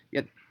 But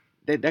yeah,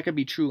 that could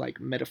be true, like,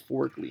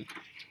 metaphorically.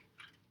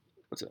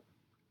 What's up?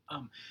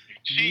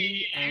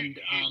 See, and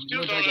you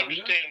still don't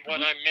understand what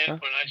I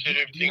meant when I said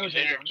everything is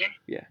energy.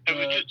 Yeah. That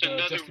was just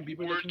another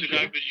word that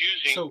I was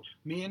using. So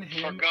me and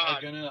him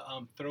are gonna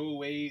throw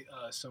away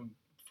some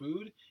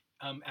food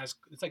as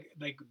it's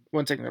like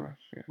 1 second.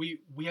 Yeah.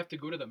 we have to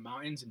go to the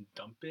mountains and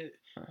dump it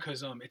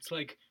because it's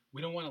like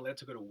we don't want to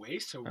let it go to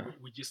waste, so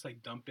we just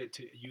like dump it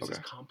to use as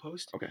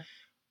compost. Okay.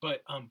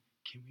 But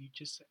can we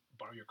just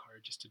borrow your car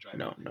just to drive?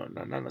 No, not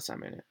unless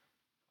I'm in it.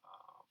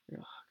 Yeah.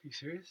 Are you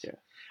serious? Yeah.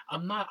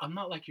 I'm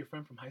not like your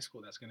friend from high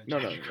school that's gonna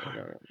drive your car.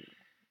 No.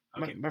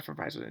 Okay. My friend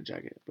Price was in a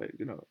jacket, but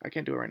I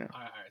can't do it right now. All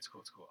right, it's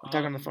cool. I'm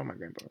talking on the phone with my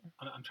grandpa.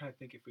 I'm trying to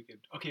think if we could.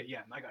 Okay, yeah,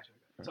 I got you.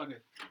 It's all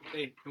good.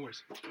 Hey, no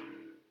worries.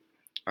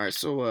 All right,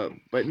 so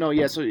but no,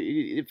 yeah. So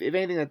if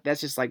anything, that's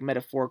just like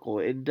metaphorical.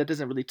 That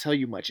doesn't really tell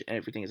you much.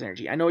 Everything is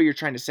energy. I know you're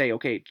trying to say,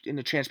 okay, in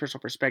the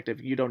transpersonal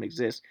perspective, you don't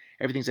exist.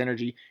 Everything's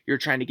energy. You're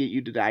trying to get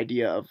you to the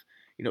idea of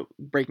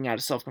breaking out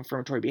of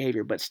self-confirmatory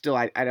behavior, but still,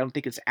 I don't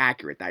think it's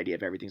accurate. The idea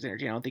of everything's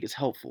energy. I don't think it's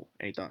helpful.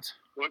 Any thoughts?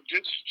 Well,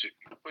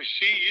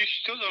 see, you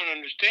still don't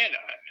understand.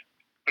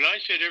 When I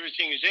said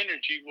everything is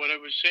energy, what I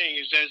was saying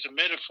is as a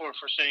metaphor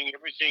for saying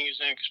everything is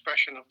an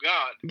expression of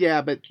God.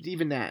 Yeah, but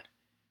even that.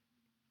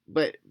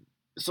 But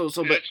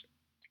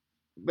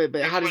but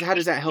how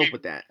does that help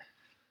with that?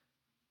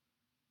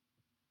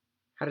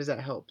 How does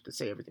that help to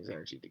say everything's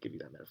energy to give you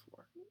that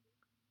metaphor?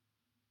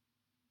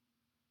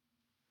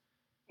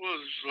 Well,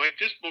 like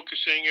this book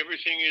is saying,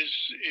 everything is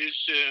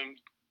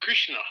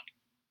Krishna.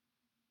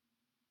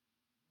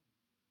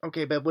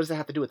 Okay, but what does that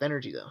have to do with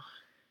energy, though?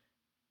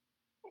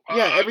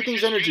 Yeah,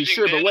 everything's energy,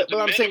 sure, but what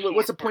I'm saying,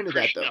 what's the point of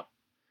that, though?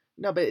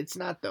 No, but it's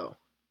not, though.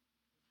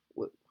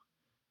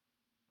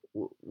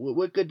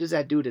 What good does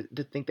that do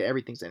to think that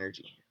everything's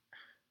energy?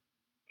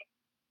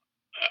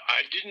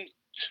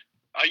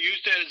 I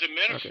used that as a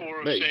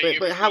metaphor of saying.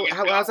 But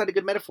how's that a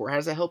good metaphor? How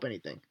does that help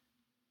anything?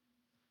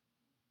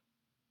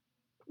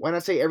 Why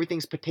not say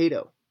everything's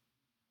potato,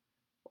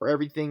 or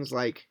everything's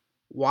like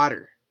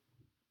water?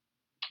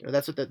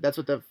 That's what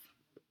the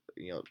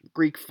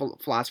Greek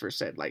philosophers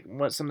said. Like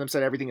some of them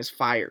said everything is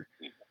fire,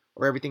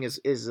 or everything is.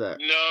 No.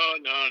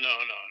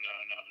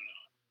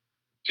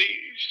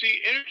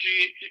 See,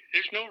 energy.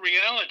 There's no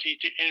reality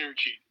to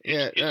energy.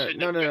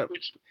 No.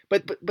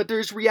 But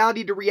there's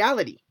reality to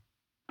reality.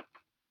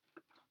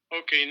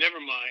 Okay, never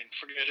mind.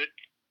 Forget it.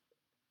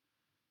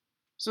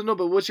 So no,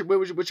 but what's your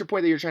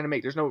point that you're trying to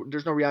make? There's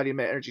no reality in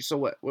energy. So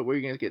what? What were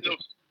you gonna get? No,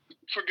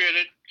 forget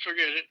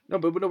it. No,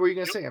 but what were you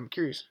gonna say? I'm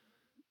curious.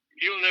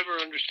 You'll never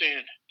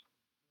understand.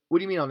 What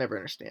do you mean I'll never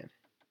understand?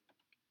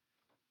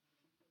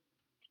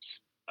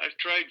 I've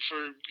tried for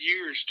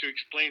years to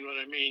explain what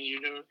I mean.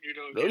 You don't.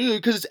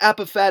 Because it's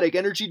apophatic.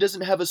 Energy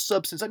doesn't have a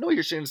substance. I know what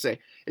you're trying to say.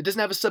 It doesn't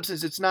have a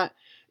substance. It's not.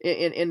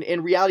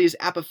 In reality, is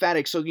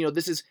apophatic. So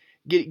this is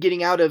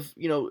getting out of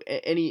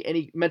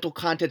any mental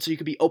content, so you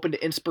could be open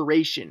to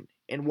inspiration.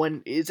 And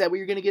when is that what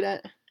you're gonna get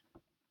at?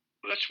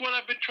 That's what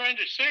I've been trying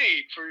to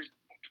say for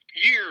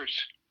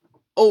years.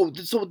 Oh,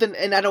 so then,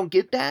 and I don't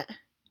get that.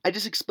 I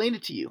just explained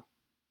it to you.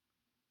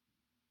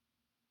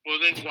 Well,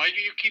 then why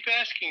do you keep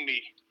asking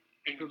me?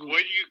 And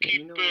why do you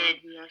keep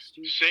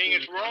saying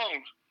it's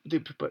wrong? Do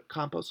you put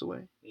compost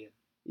away? Yeah.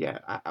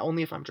 Yeah,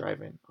 only if I'm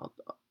driving.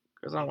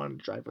 Because I don't want him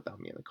to drive without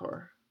me in the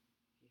car.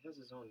 He has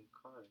his own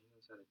car. He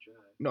knows how to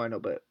drive. No, I know,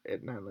 but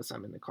not unless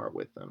I'm in the car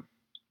with them.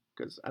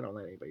 Because I don't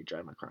let anybody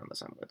drive my car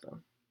unless I'm with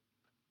them.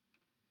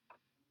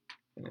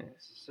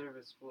 It's a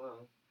service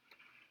flow.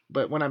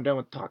 But when I'm done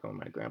with talking with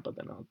my grandpa,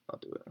 then I'll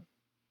do it.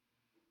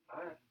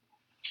 Alright.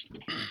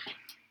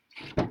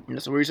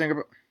 So what were you saying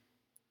about?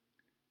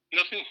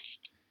 Nothing.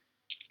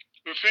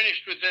 We're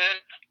finished with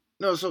that.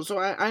 No, so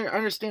I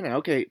understand that.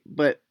 Okay,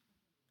 but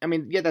I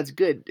mean, yeah, that's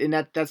good, and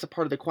that's a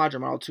part of the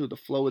quadrant model too. The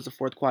flow is the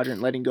fourth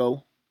quadrant, letting go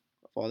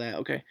of all that.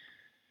 Okay.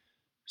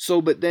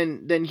 So, but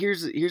then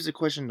here's the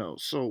question though.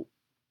 So,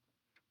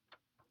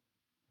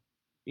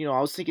 I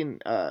was thinking,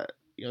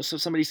 so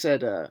somebody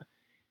said,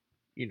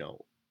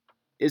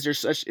 is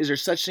there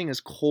such thing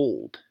as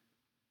cold?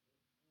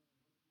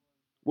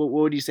 What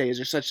would you say? Is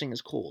there such thing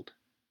as cold?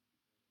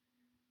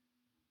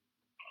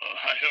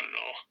 I don't know.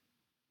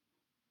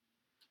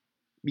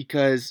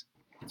 Because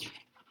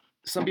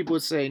some people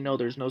would say no,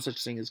 there's no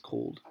such thing as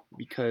cold,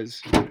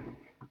 because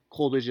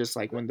cold is just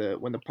like when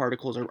the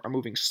particles are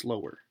moving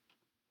slower.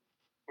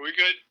 We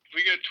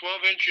got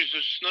 12 inches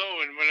of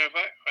snow, and whenever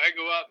I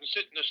go out and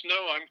sit in the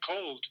snow, I'm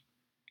cold.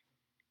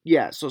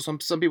 Yeah, so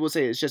some people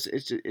say it's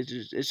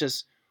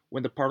just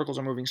when the particles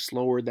are moving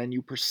slower, then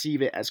you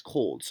perceive it as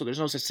cold. So there's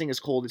no such thing as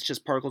cold. It's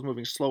just particles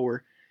moving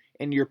slower,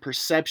 and your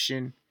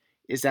perception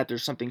is that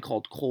there's something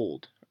called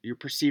cold. You're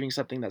perceiving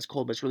something that's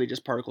cold, but it's really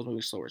just particles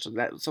moving slower. So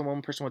that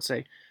one person would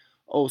say,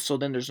 oh, so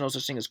then there's no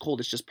such thing as cold.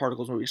 It's just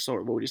particles moving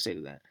slower. What would you say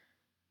to that?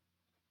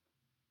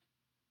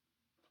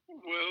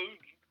 Well,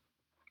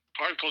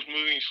 particles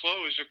moving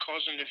slow is a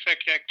cause and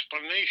effect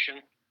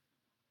explanation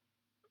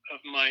of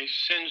my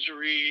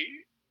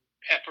sensory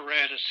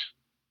apparatus.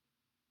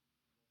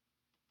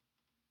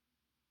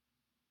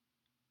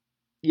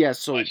 Yeah,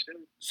 so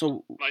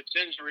my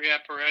sensory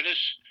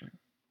apparatus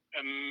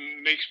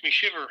makes me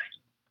shiver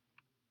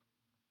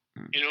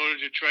in order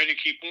to try to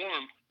keep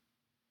warm.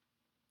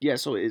 Yeah,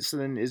 so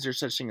then is there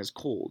such thing as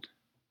cold?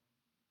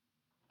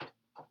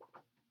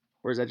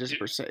 Or is that just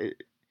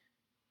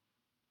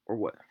or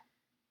what?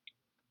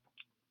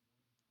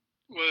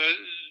 Well,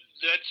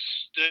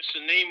 that's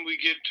the name we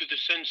give to the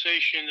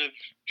sensation of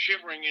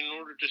shivering in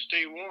order to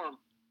stay warm.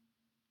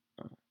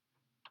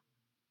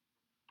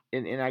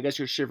 And I guess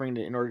you're shivering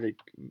in order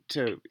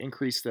to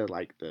increase the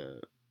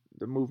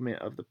the movement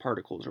of the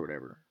particles or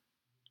whatever,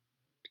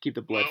 to keep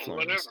the blood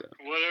flowing and stuff.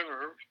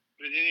 Whatever.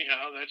 But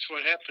anyhow, that's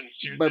what happens.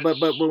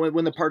 But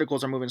when the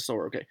particles are moving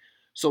slower, okay.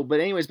 So, but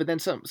anyways, but then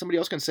somebody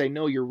else can say,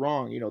 no, you're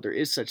wrong. You know, there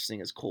is such thing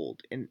as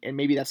cold, and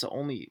maybe that's the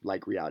only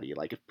like reality.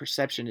 Like if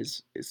perception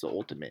is the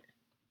ultimate,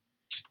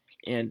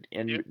 and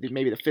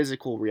maybe the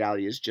physical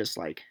reality is just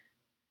like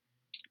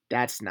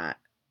that's not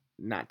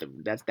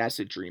that's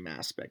a dream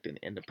aspect,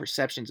 and the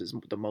perceptions is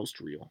the most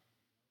real.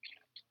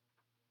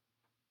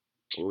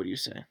 What would you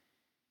say?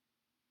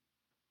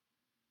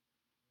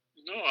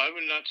 No, I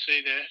would not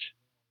say that.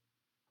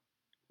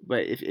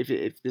 But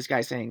if this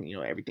guy's saying, you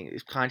know, everything,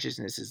 if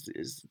consciousness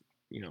is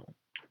you know,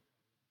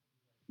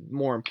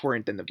 more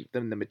important than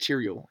the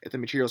material, if the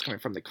material is coming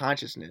from the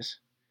consciousness,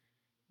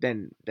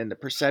 then the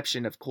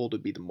perception of cold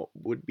would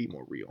be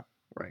more real,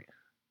 right?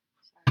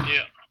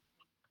 Yeah.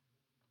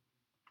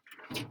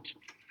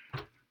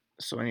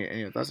 So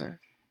any thoughts on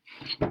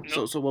that?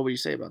 No. So what would you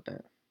say about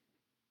that?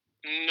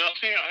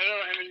 Nothing. I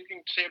don't have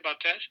anything to say about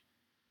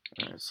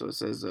that. So it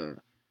says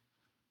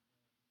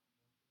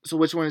so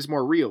which one is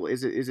more real?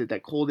 Is it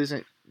that cold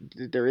isn't,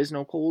 there is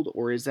no cold,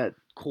 or is that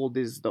cold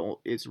is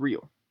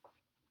real?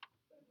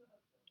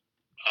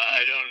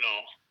 I don't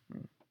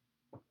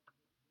know.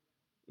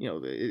 You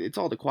know, it's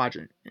all the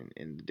quadrant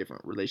and the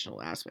different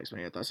relational aspects.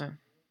 Any thoughts on?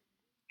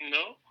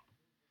 No.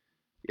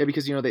 Yeah,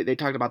 because you know they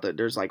talked about that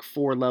there's like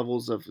 4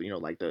 levels of, you know,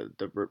 like the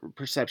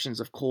perceptions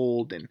of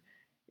cold, and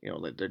you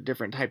know the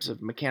different types of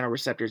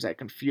mechanoreceptors that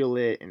can feel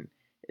it, and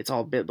it's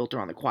all built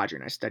around the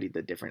quadrant. I studied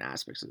the different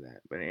aspects of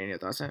that. But any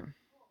thoughts on it?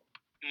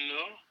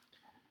 No.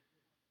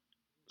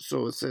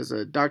 So it says,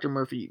 Dr.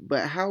 Murphy,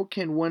 but how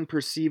can one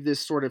perceive this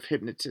sort of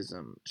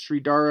hypnotism?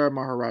 Sridhar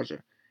Maharaja,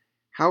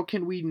 how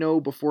can we know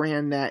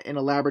beforehand that in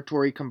a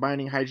laboratory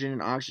combining hydrogen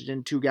and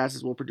oxygen, 2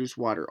 gases will produce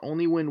water?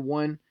 Only when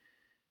one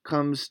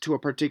comes to a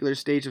particular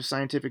stage of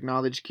scientific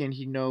knowledge can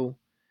he know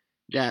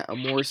that a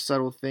more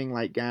subtle thing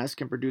like gas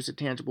can produce a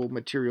tangible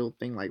material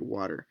thing like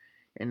water.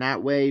 In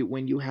that way,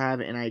 when you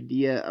have an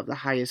idea of the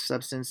highest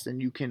substance, then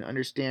you can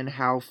understand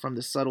how from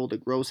the subtle the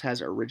gross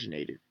has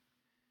originated.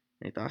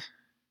 Any thoughts?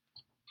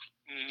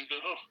 No.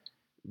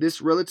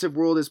 This relative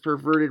world is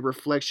perverted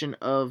reflection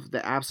of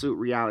the absolute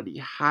reality.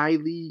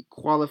 Highly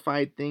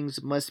qualified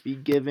things must be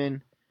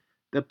given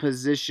the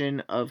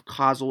position of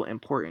causal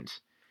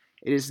importance.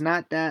 It is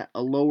not that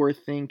a lower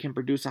thing can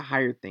produce a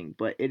higher thing,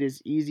 but it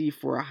is easy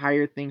for a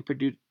higher thing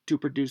to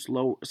produce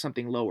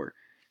something lower.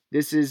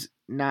 This is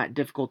not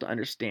difficult to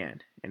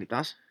understand. Any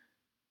thoughts?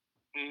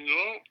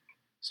 No.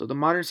 So the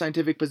modern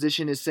scientific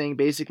position is saying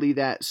basically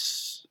that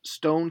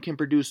stone can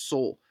produce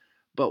soul,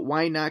 but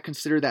why not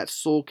consider that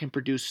soul can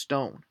produce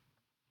stone?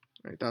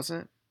 Any thoughts on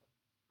it?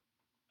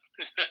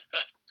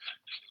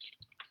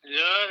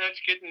 Yeah,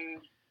 that's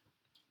getting.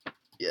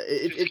 Yeah,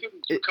 it's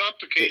getting too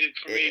complicated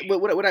for me.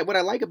 What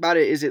I like about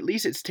it is at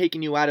least it's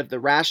taking you out of the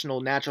rational,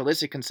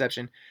 naturalistic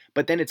conception,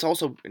 but then it's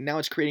also, now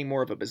it's creating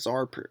more of a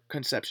bizarre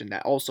conception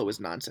that also is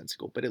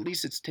nonsensical. But at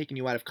least it's taking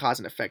you out of cause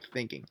and effect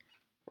thinking,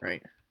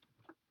 right?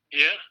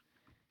 Yeah.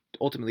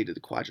 Ultimately to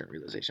the quadrant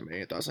realization. But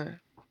any thoughts on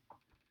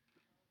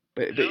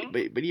it? No.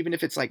 But even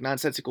if it's like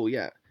nonsensical,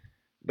 yeah.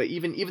 But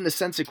even the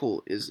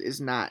sensical is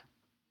not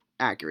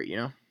accurate, you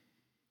know.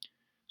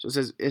 So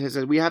it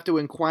says we have to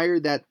inquire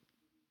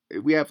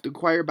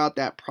about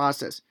that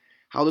process,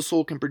 how the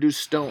soul can produce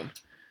stone.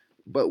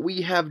 But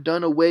we have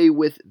done away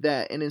with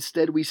that, and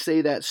instead we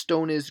say that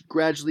stone is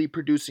gradually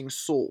producing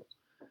soul.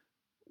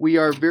 We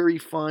are very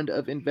fond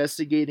of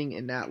investigating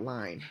in that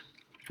line.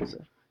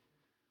 So,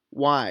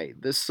 why?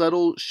 The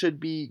subtle should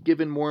be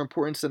given more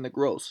importance than the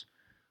gross.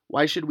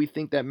 Why should we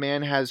think that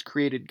man has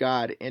created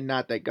God and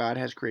not that God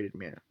has created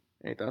man?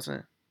 Any thoughts on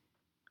it?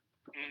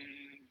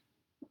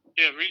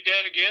 Yeah, read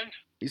that again.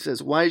 He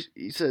says why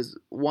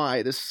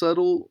the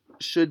subtle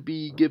should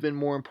be given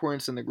more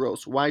importance than the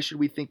gross. Why should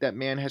we think that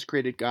man has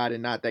created God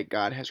and not that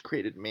God has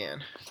created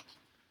man?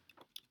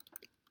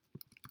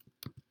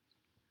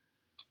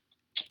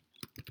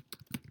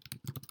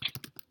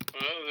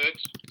 Well,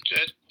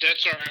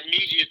 that's our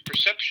immediate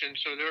perception.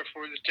 So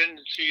therefore, the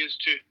tendency is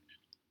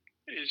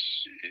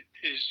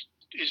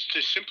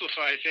to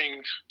simplify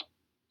things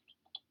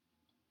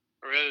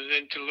rather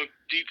than to look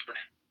deeper.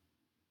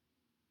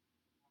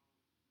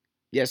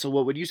 Yeah. So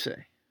what would you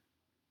say?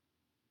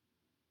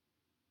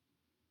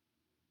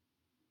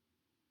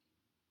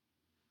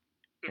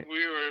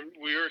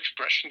 We are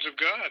expressions of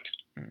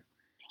God.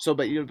 So,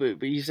 but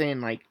you're saying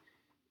like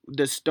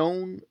the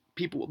stone.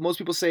 Most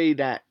people say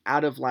that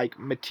out of like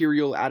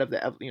material, out of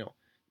the, you know,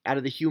 out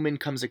of the human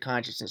comes a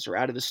consciousness, or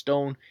out of the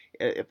stone,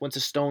 if once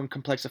a stone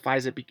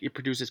complexifies it, it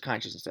produces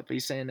consciousness stuff. But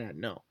he's saying that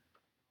no,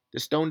 the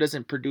stone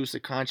doesn't produce a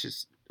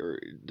conscious,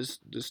 or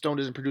the stone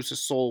doesn't produce a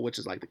soul, which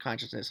is like the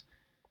consciousness.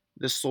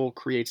 The soul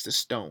creates the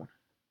stone.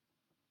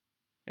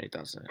 Any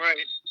thoughts on that? Right.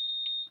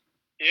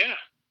 Yeah.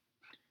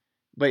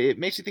 But it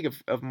makes you think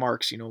of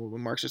Marx,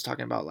 when Marx was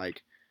talking about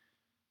like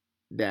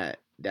that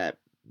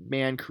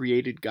man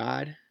created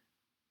God,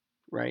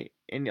 right?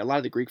 And a lot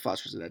of the Greek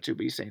philosophers did that too,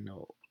 but he's saying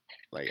no.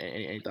 Like,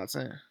 any thoughts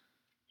on it?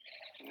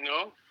 No.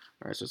 All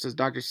right, so it says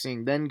Dr.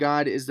 Singh, then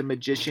God is the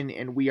magician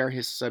and we are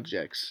his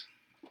subjects.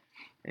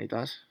 Any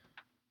thoughts?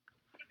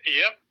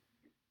 Yep.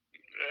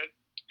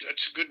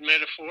 That's a good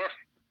metaphor.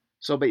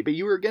 So, but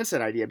you were against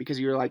that idea because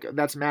you were like,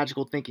 that's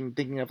magical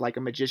thinking of like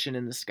a magician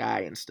in the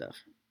sky and stuff.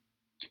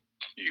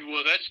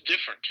 Well, that's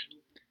different.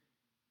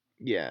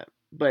 Yeah,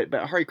 but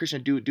Hare Krishna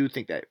do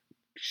think that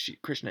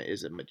Krishna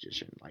is a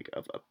magician, like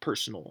of a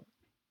personal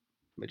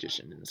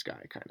magician in the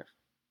sky, kind of.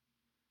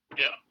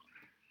 Yeah.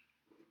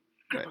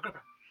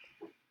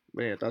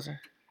 But yeah, doesn't.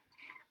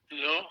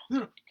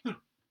 No.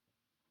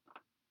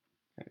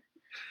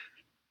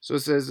 So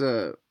it says,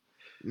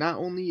 not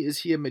only is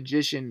he a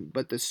magician,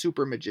 but the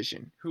super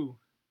magician. Who?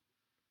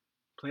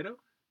 Plato?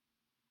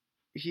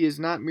 He is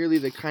not merely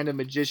the kind of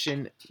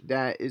magician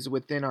that is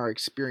within our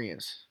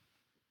experience.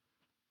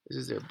 This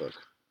is their book.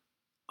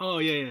 Oh,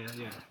 yeah.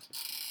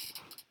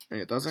 And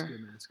it doesn't? That's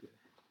good, man. That's good.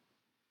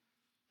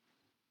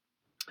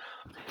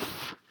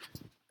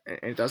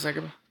 And it doesn't?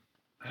 No.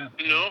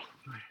 Oh,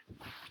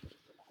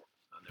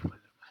 never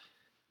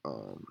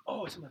mind.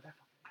 Oh, it's in my back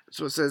pocket.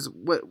 So it says,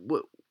 what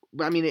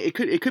I mean, it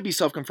could be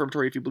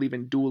self-confirmatory if you believe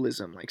in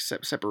dualism, like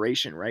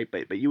separation, right?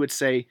 But you would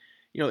say,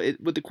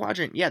 with the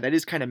quadrant, yeah, that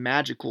is kind of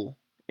magical,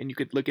 and you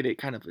could look at it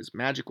kind of as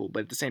magical,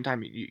 but at the same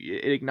time,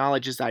 it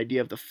acknowledges the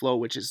idea of the flow,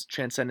 which is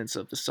transcendence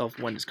of the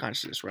self-oneness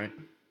consciousness, right?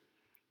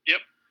 Yep.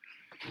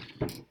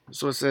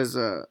 So it says,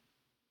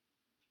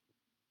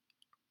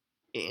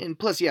 and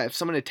plus, yeah, if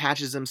someone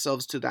attaches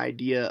themselves to the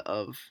idea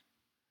of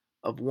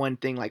one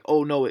thing, like,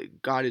 oh no,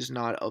 God is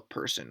not a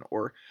person,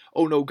 or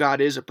oh no,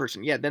 God is a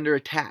person, yeah, then they're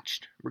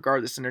attached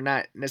regardless, and they're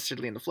not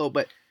necessarily in the flow.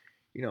 But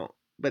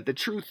but the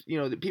truth,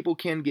 that people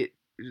can get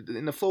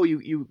in the flow,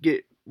 you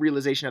get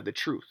realization of the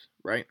truth,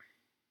 right?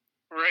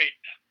 Right.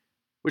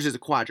 Which is a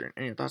quadrant.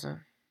 Any thoughts on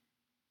that?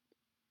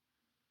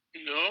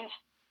 No.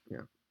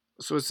 Yeah.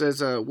 So it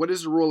says, what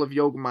is the role of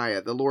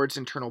Yogamaya, the Lord's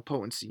internal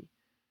potency?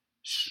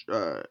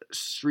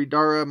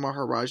 Sridhara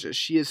Maharaja.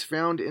 She is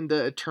found in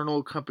the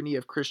eternal company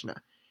of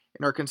Krishna.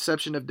 In our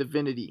conception of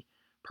divinity,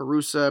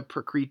 Purusa,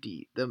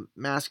 Prakriti, the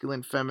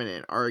masculine,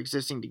 feminine, are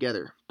existing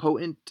together.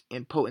 Potent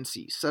and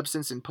potency,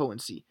 substance and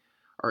potency,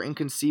 are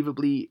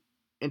inconceivably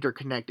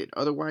interconnected.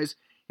 Otherwise,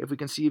 if we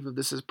conceive of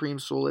the Supreme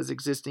Soul as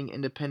existing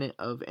independent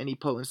of any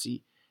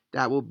potency,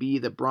 that will be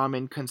the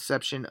Brahmin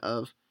conception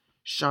of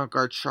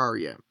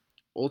Shankaracharya,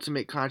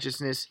 ultimate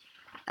consciousness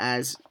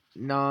as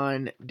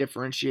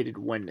non-differentiated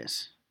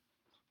oneness.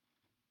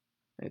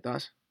 Any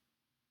thoughts?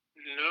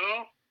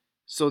 No.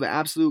 So the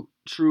absolute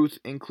truth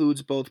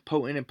includes both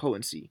potent and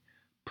potency,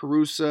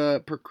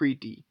 Purusa,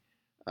 Prakriti,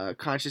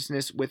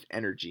 consciousness with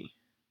energy.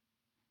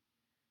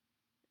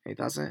 Any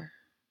thoughts on that?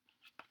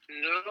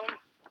 No.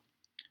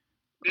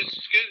 This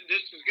is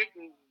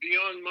getting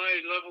beyond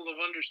my level of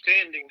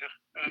understanding.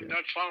 I'm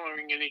not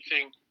following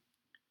anything.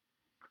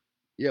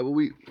 Yeah,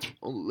 well,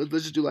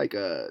 let's just do like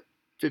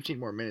 15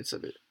 more minutes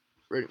of it.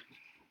 Ready?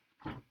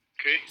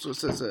 Okay. So it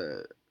says,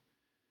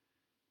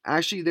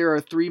 actually, there are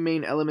three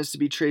main elements to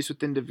be traced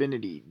within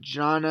divinity: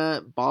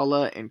 jnana,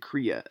 bala, and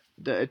kriya.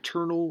 The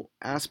eternal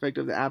aspect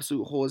of the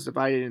absolute whole is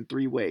divided in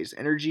three ways: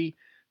 energy,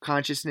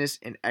 consciousness,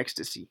 and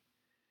ecstasy.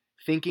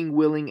 Thinking,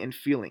 willing, and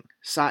feeling.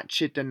 Sat,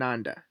 Chit,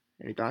 Ananda.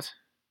 Any thoughts?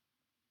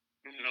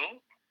 No.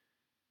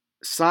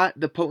 Sat,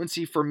 the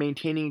potency for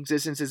maintaining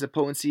existence, is the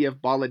potency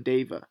of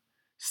Baladeva.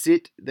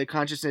 Sit, the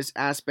consciousness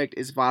aspect,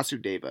 is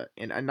Vasudeva.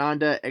 And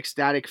Ananda,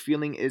 ecstatic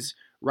feeling, is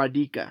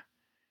Radhika.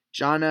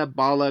 Jnana,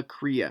 Bala,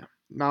 Kriya.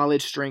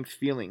 Knowledge, strength,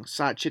 feeling.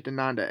 Sat,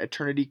 Chitananda,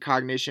 eternity,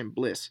 cognition,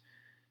 bliss.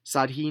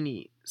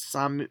 Sadhini,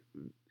 Samvit,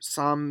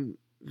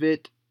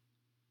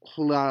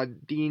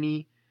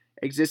 Hladini,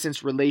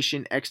 existence,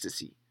 relation,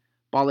 ecstasy.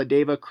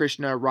 Baladeva,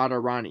 Krishna,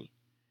 Radharani.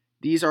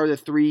 These are the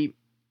three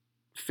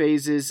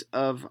phases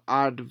of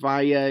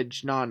Advaya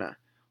Jnana,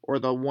 or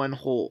the one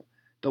whole.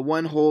 The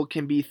one whole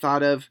can be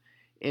thought of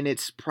in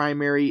its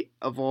primary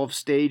evolved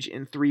stage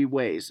in three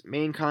ways: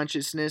 main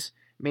consciousness,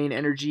 main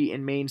energy,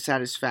 and main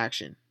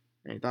satisfaction.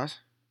 Any thoughts?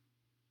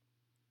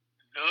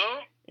 No.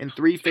 In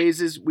three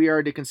phases, we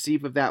are to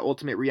conceive of that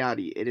ultimate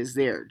reality. It is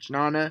there: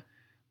 jnana,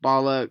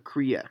 bala,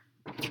 kriya.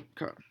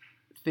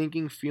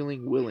 Thinking,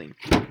 feeling, willing.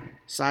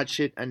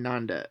 Satchit,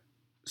 Ananda.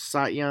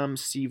 Satyam,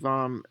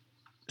 Sivam,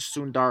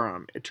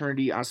 Sundaram.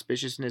 Eternity,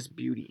 auspiciousness,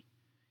 beauty.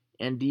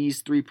 And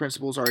these three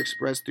principles are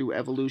expressed through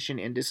evolution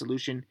and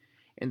dissolution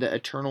in the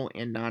eternal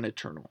and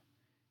non-eternal.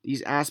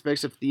 These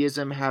aspects of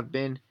theism have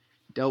been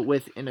dealt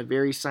with in a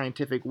very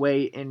scientific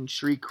way in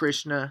Sri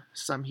Krishna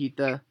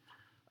Samhita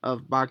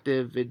of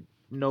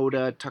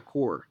Bhaktivinoda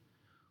Thakur.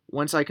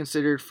 Once I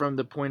considered from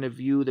the point of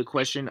view the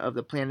question of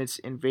the planets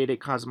in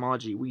Vedic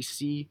cosmology, we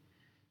see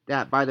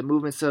that by the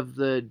movements of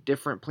the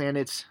different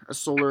planets, a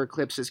solar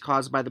eclipse is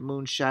caused by the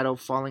moon's shadow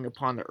falling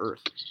upon the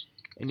earth.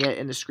 And yet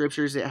in the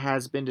scriptures it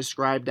has been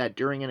described that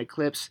during an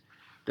eclipse,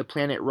 the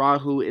planet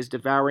Rahu is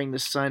devouring the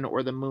sun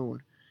or the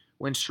moon.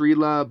 When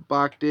Srila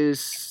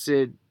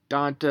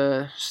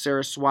Bhaktisiddhanta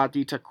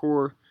Saraswati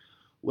Thakur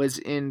was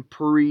in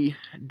Puri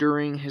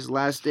during his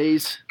last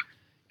days,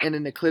 and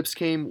an eclipse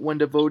came, one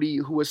devotee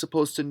who was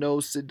supposed to know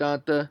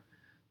Siddhanta,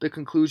 the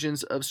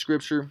conclusions of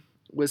scripture,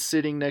 was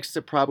sitting next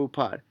to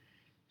Prabhupada.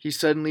 He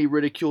suddenly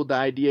ridiculed the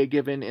idea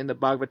given in the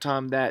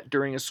Bhagavatam that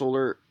during a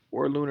solar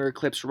or lunar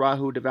eclipse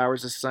Rahu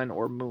devours the sun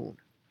or moon.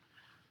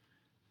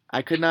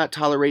 I could not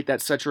tolerate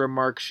that such a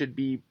remark should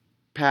be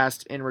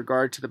passed in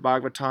regard to the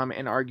Bhagavatam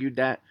and argued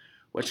that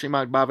what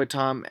Srimad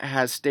Bhagavatam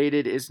has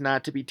stated is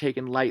not to be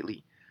taken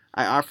lightly.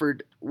 I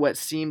offered what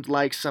seemed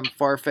like some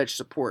far-fetched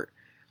support.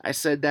 I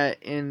said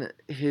that in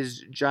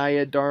his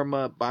Jaya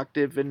Dharma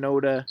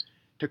Bhaktivinoda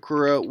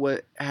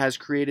Thakura has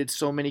created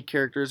so many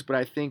characters, but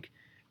I think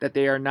that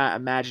they are not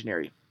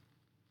imaginary.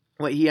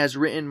 What he has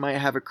written might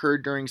have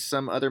occurred during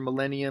some other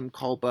millennium,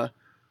 Kalpa,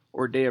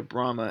 or day of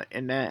Brahma,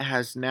 and that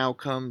has now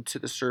come to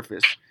the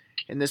surface.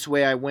 In this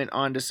way, I went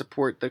on to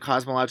support the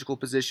cosmological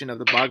position of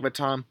the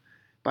Bhagavatam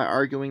by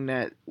arguing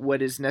that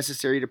what is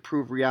necessary to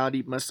prove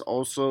reality must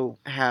also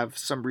have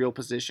some real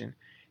position.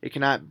 It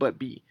cannot but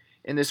be.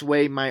 In this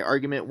way, my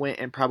argument went,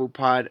 and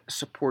Prabhupada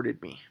supported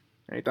me.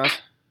 Any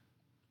thoughts?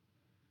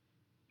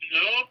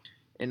 No.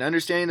 In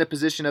understanding the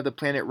position of the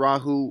planet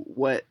Rahu,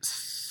 what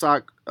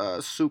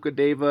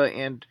Sukadeva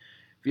and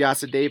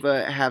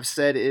Vyasadeva have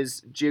said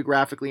is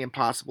geographically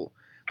impossible,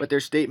 but their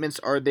statements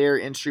are there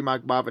in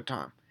Srimad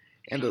Bhagavatam.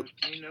 And do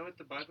you know what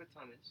the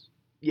Bhagavatam is?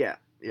 Yeah.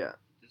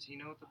 Does he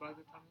know what the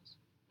Bhagavatam is?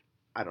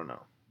 I don't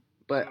know,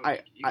 but so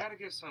you gotta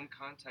give some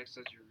context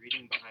as you're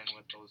reading behind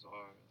what those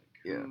are,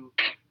 like who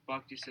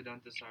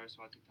Bhaktisiddhanta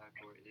Saraswati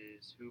Thakur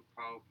is, who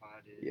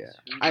Prabhupada is.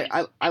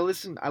 Yeah, I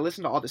listen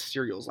to all the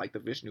serials like the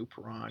Vishnu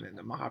Puran and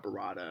the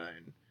Mahabharata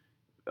and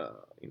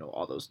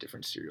all those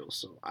different serials,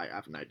 so I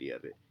have an idea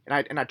of it.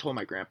 And I told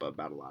my grandpa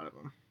about a lot of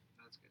them.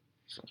 That's good.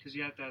 Because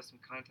you have to have some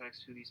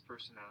context who these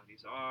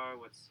personalities are,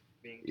 what's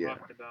being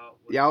talked about.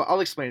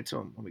 I'll explain it to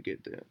him when we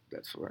get to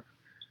that far.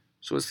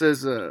 So it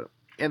says,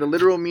 and the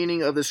literal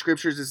meaning of the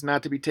scriptures is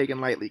not to be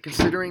taken lightly.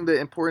 Considering the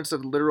importance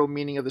of the literal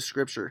meaning of the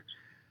scripture,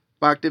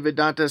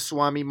 Bhaktivedanta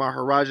Swami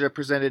Maharaja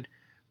presented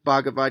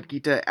Bhagavad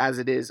Gita as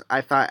it is.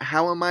 I thought,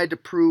 how am I to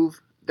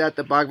prove that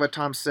the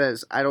Bhagavatam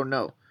says? I don't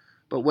know.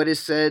 But what is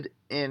said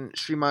in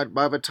Srimad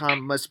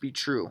Bhagavatam must be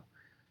true.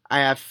 I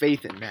have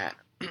faith in that.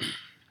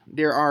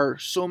 There are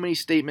so many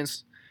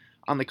statements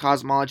on the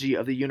cosmology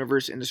of the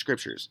universe in the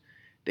scriptures.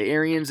 The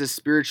Aryans, as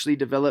spiritually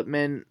developed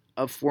men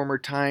of former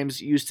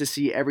times, used to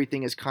see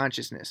everything as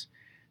consciousness.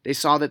 They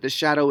saw that the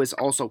shadow is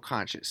also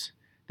conscious.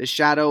 The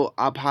shadow,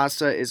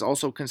 abhasa, is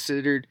also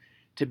considered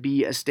to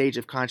be a stage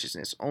of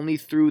consciousness. Only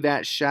through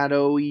that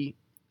shadowy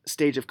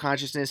stage of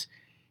consciousness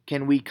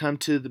can we come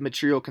to the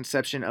material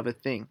conception of a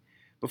thing.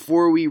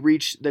 Before we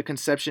reach the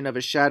conception of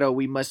a shadow,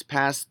 we must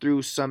pass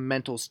through some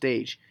mental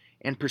stage,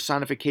 and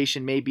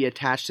personification may be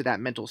attached to that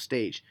mental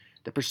stage.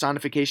 The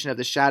personification of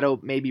the shadow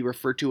may be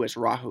referred to as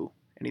Rahu.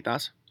 Any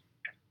thoughts?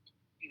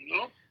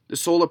 No. The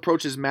soul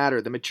approaches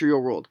matter, the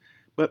material world,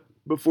 but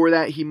before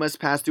that he must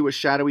pass through a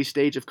shadowy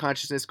stage of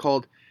consciousness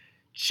called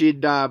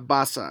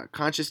Chidabhasa.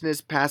 Consciousness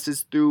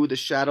passes through the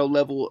shadow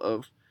level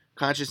of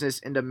consciousness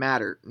into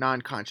matter,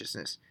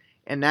 non-consciousness,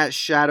 and that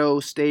shadow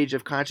stage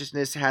of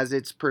consciousness has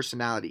its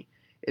personality.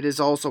 It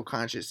is also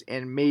conscious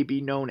and may be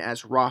known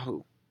as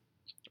Rahu.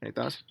 Any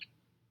thoughts?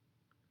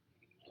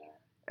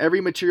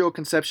 Every material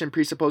conception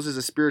presupposes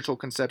a spiritual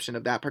conception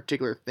of that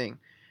particular thing.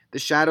 The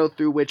shadow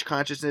through which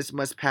consciousness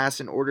must pass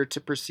in order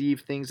to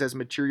perceive things as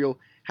material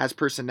has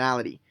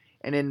personality.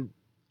 And in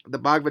the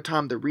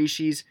Bhagavatam, the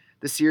rishis,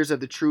 the seers of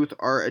the truth,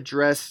 are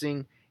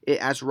addressing it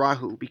as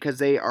Rahu. Because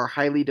they are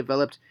highly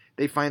developed,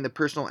 they find the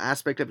personal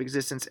aspect of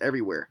existence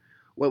everywhere.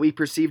 What we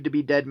perceive to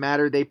be dead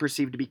matter, they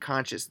perceive to be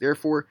conscious.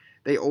 Therefore,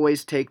 they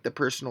always take the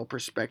personal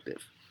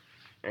perspective.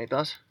 Any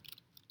thoughts?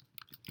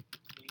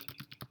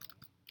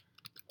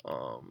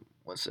 1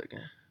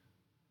 second.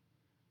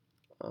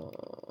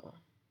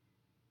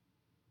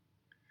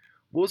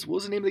 What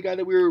was the name of the guy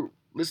that we were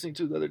listening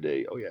to the other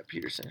day? Oh yeah,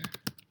 Peterson.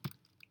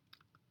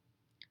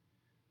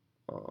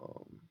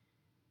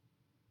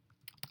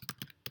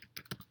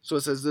 So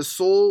it says, the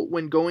soul,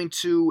 when going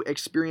to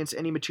experience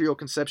any material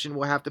conception,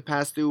 will have to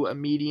pass through a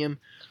medium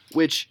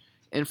which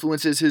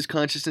influences his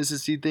consciousness to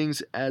see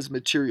things as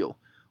material.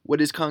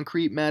 What is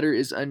concrete matter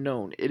is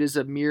unknown. It is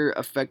a mere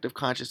effect of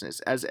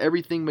consciousness. As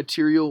everything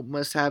material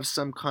must have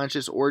some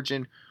conscious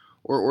origin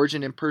or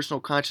origin in personal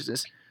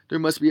consciousness, there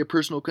must be a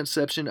personal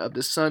conception of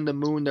the sun, the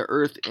moon, the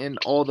earth, and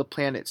all the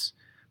planets.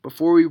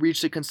 Before we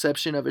reach the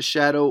conception of a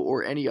shadow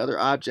or any other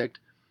object,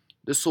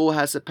 the soul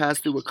has to pass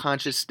through a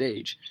conscious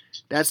stage.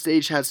 That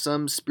stage has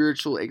some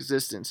spiritual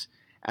existence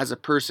as a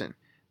person.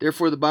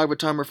 Therefore, the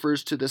Bhagavatam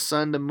refers to the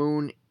sun, the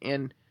moon,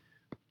 and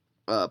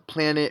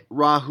planet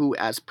Rahu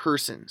as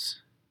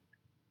persons.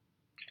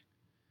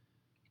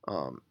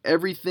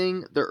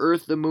 Everything, the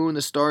earth, the moon,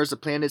 the stars, the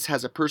planets,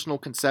 has a personal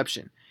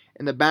conception.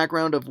 In the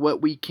background of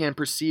what we can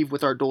perceive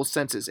with our dull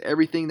senses,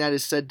 everything that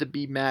is said to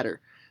be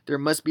matter, there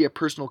must be a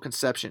personal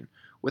conception.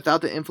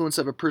 Without the influence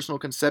of a personal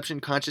conception,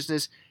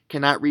 consciousness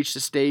cannot reach the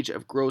stage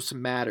of gross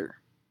matter.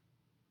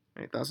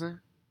 Any thoughts on that?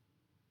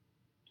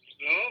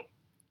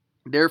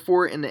 No.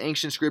 Therefore, in the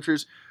ancient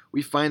scriptures,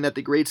 we find that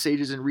the great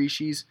sages and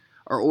rishis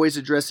are always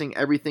addressing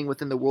everything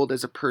within the world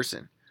as a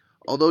person.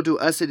 Although to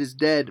us it is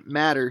dead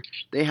matter,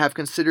 they have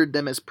considered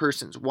them as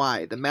persons.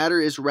 Why? The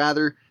matter is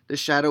rather the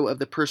shadow of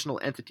the personal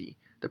entity.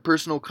 The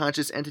personal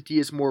conscious entity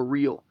is more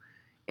real,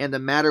 and the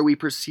matter we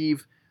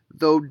perceive,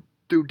 though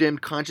through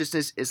dimmed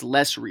consciousness, is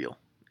less real.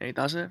 Any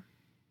thoughts on that?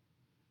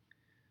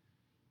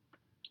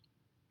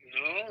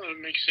 No, that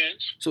makes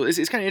sense. So it's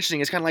kind of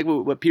interesting. It's kind of like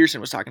what Peterson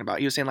was talking about.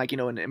 He was saying, like,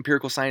 in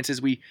empirical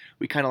sciences, we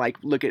kind of like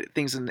look at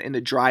things in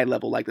the dry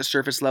level, like the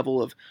surface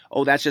level of,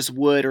 oh, that's just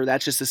wood, or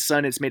that's just the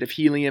sun, it's made of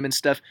helium and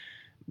stuff.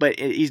 But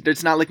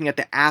it's not looking at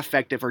the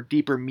affective or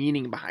deeper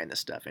meaning behind the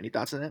stuff. Any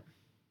thoughts on that?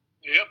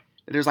 Yep.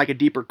 There's like a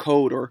deeper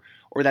code, or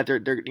that there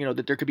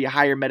that there could be a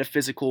higher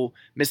metaphysical,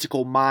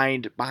 mystical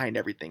mind behind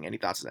everything. Any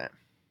thoughts on that?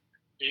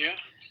 Yeah.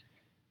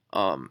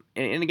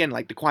 And again,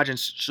 like the quadrant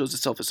shows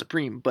itself as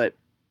supreme, but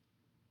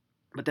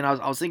then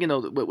I was thinking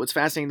though, what's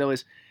fascinating though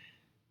is,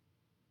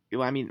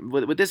 I mean,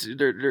 with this,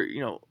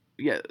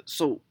 yeah.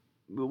 So,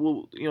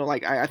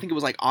 like I think it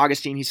was like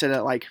Augustine. He said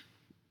that, like,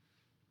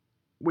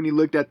 when he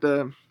looked at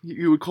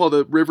you would call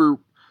the river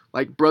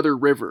like brother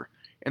river,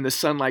 and the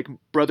sun like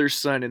brother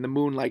sun, and the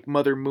moon like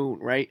mother moon,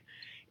 right?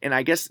 And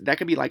I guess that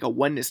could be like a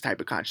oneness type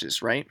of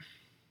consciousness, right?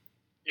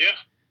 Yeah.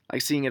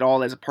 Like seeing it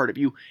all as a part of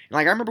you. And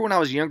like I remember when I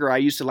was younger, I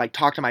used to like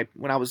talk to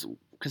when I was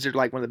considered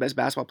like one of the best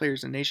basketball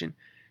players in the nation.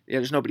 Yeah,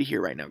 there's nobody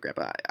here right now,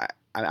 Grandpa.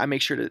 I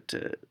make sure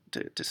to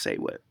say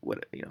what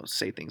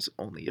say things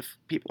only if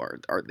people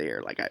are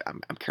there. Like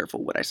I'm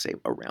careful what I say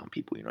around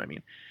people. You know what I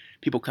mean?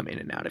 People come in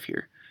and out of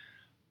here.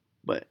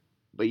 But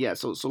yeah,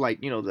 so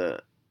like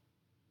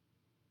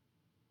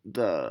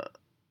the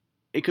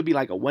it could be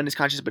like a oneness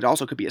consciousness, but it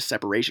also could be a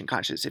separation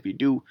consciousness if you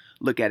do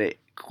look at it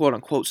quote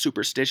unquote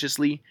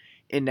superstitiously,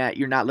 in that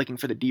you're not looking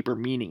for the deeper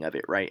meaning of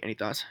it, right? Any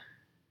thoughts?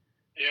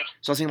 Yeah.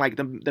 So I was thinking like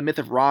the myth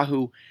of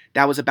Rahu,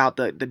 that was about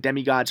the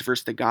demigods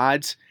versus the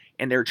gods,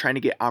 and they were trying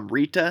to get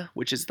Amrita,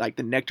 which is like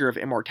the nectar of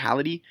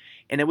immortality,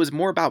 and it was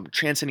more about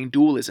transcending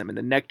dualism and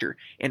the nectar.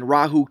 And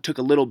Rahu took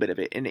a little bit of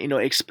it, and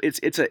it's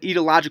an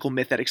etiological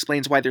myth that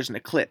explains why there's an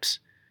eclipse.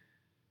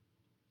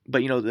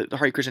 But the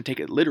Hare Krishna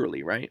take it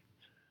literally, right?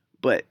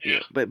 But yeah.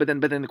 But then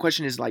the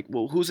question is like,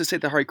 well, who's to say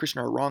the Hare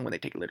Krishna are wrong when they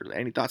take it literally?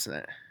 Any thoughts on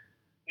that?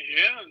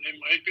 Yeah, they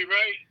might be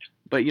right.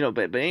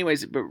 But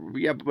anyways, but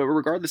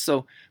regardless,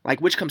 so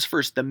like, which comes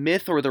first, the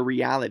myth or the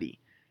reality?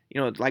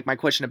 Like my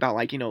question about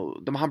like,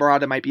 the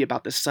Mahabharata might be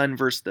about the sun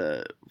versus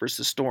the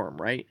storm,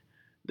 right?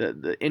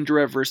 The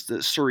Indra versus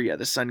the Surya,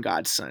 the sun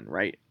god's son,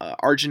 right?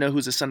 Arjuna,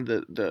 who's the son of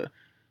the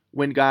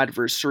wind god,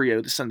 versus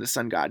Surya, the son of the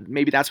sun god.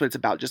 Maybe that's what it's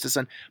about, just the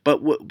sun.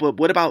 But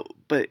what about,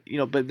 but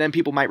then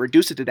people might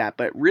reduce it to that.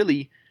 But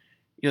really,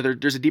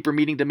 there's a deeper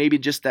meaning to maybe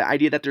just the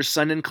idea that there's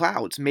sun and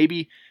clouds.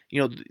 Maybe,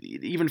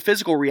 even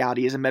physical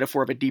reality is a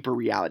metaphor of a deeper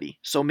reality.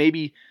 So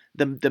maybe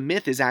the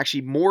myth is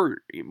actually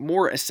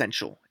more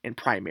essential and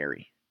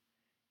primary,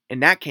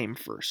 and that came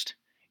first.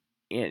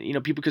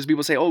 And because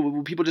people say, oh,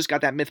 well, people just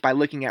got that myth by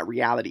looking at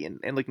reality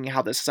and looking at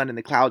how the sun and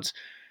the clouds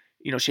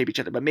shape each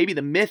other. But maybe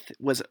the myth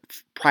was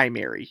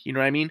primary. You know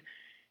what I mean?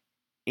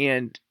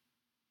 And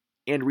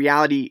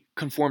reality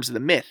conforms to the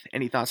myth.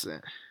 Any thoughts on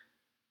that?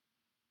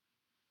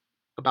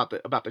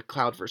 About the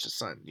cloud versus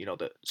sun,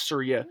 the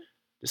Surya,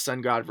 the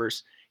sun god,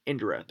 versus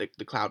Indra,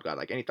 the cloud god.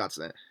 Like, any thoughts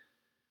on that?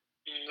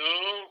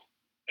 No,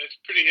 that's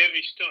pretty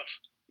heavy stuff.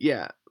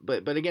 Yeah,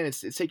 but again,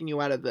 it's taking you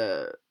out of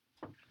the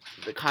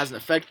cause and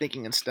effect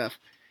thinking and stuff.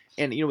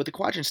 And with the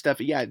quadrant stuff,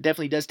 yeah, it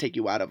definitely does take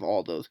you out of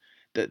all those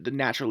the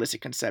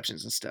naturalistic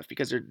conceptions and stuff,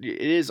 because it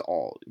is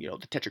all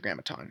the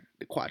tetragrammaton,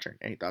 the quadrant.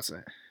 Any thoughts on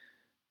that?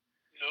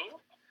 No.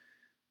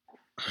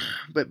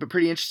 But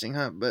pretty interesting,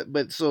 huh?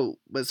 But so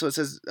it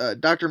says,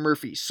 Dr.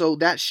 Murphy. So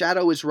that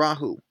shadow is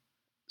Rahu,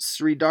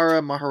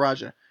 Sridhara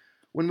Maharaja.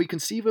 When we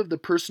conceive of the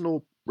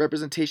personal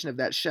representation of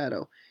that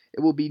shadow,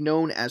 it will be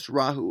known as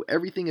Rahu.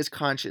 Everything is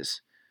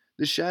conscious.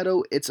 The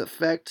shadow, its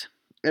effect,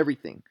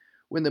 everything.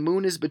 When the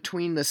moon is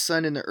between the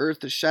sun and the earth,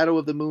 the shadow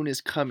of the moon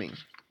is coming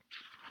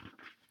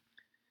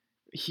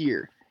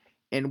here.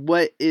 And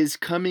what is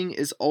coming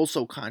is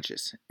also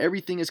conscious.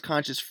 Everything is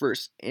conscious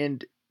first,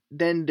 and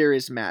then there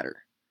is matter.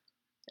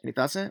 Any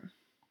thoughts on that?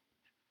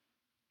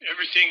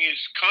 Everything is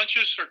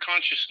conscious or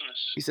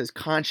consciousness? He says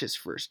conscious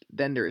first,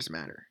 then there is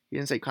matter. He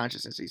didn't say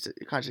consciousness. He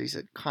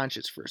said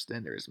conscious first,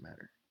 then there is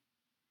matter.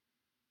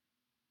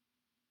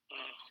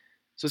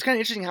 So it's kind of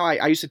interesting how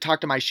I used to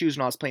talk to my shoes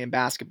when I was playing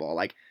basketball.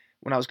 Like,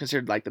 when I was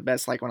considered like the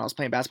best, like when I was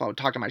playing basketball, I would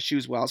talk to my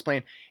shoes while I was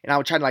playing, and I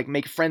would try to like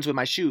make friends with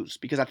my shoes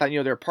because I thought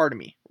they're a part of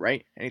me,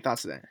 right? Any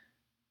thoughts of that?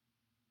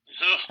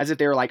 As if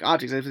they were like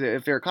objects,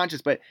 if they were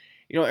conscious. But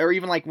or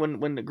even like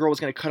when the girl was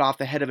gonna cut off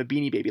the head of a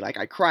Beanie Baby, like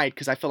I cried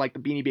because I felt like the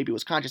Beanie Baby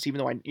was conscious, even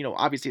though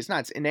obviously it's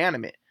not, it's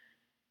inanimate.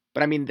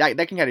 But I mean that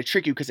can kind of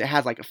trick you because it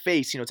has like a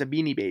face, it's a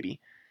Beanie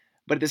Baby.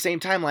 But at the same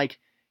time, like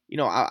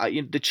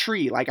the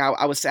tree, like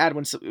I was sad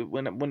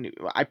when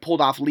I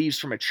pulled off leaves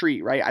from a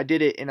tree, right? I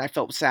did it and I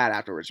felt sad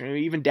afterwards.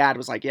 Even Dad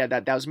was like, yeah,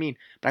 that was mean,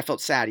 but I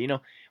felt sad,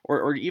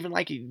 or even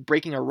like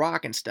breaking a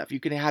rock and stuff. You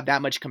could have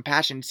that much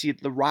compassion, see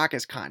the rock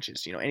as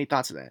conscious. Any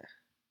thoughts of that?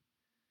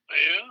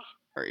 Yeah.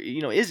 Or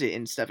is it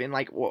and stuff? And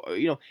like,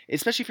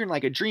 especially if you're in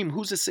like a dream,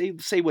 who's to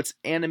say what's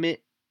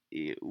animate?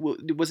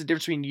 What's the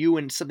difference between you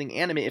and something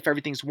animate? If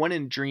everything's one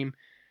in a dream,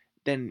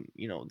 then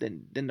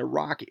then the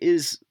rock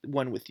is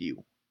one with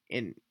you.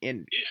 And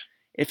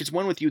if it's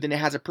one with you, then it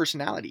has a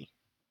personality,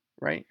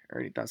 right? Or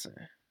any thoughts on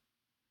that?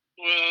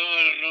 Well,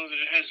 I don't know that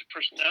it has a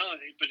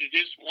personality, but it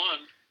is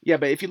one. Yeah,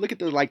 but if you look at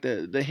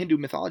the Hindu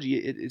mythology,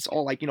 it's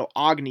all like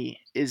Agni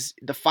is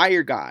the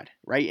fire god,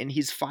 right? And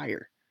he's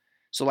fire.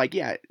 So like,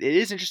 yeah, it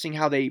is interesting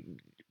how they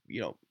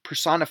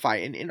personify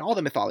in all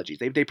the mythologies.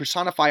 They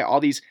personify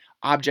all these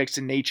objects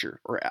in nature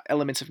or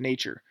elements of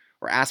nature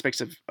or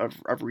aspects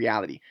of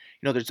reality.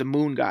 There's the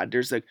moon god,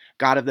 there's the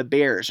god of the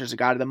bears, there's a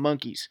god of the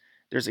monkeys.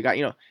 There's a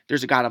god,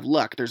 there's a god of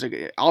luck.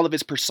 All of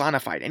it's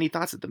personified. Any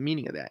thoughts of the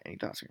meaning of that? Any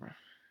thoughts?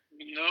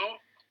 No.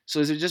 So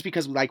is it just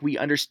because like we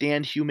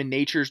understand human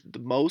nature the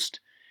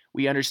most,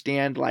 we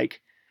understand like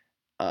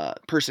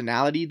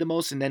personality the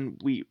most, and then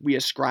we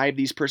ascribe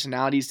these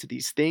personalities to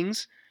these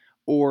things,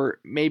 or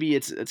maybe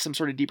it's some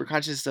sort of deeper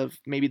consciousness of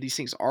maybe these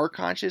things are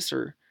conscious,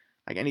 or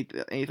like any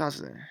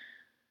thoughts on that?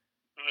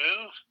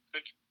 Well,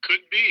 it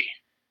could be.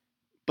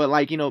 But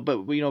like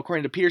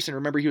according to Peterson,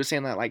 remember he was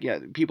saying that like, yeah,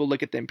 people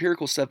look at the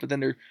empirical stuff, but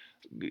then they're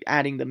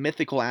adding the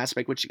mythical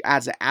aspect, which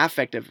adds an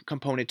affective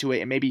component to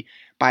it, and maybe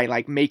by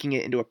like making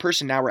it into a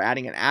person, now we're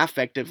adding an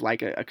affective,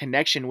 like a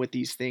connection with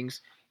these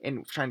things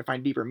and trying to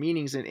find deeper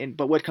meanings.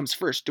 But what comes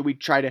first? Do we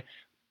try to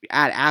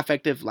add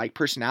affective like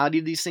personality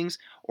to these things,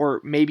 or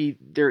maybe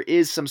there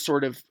is some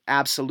sort of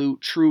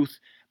absolute truth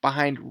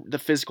behind the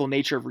physical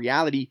nature of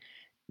reality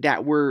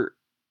that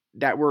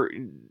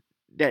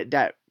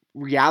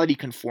reality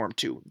conformed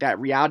to, that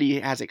reality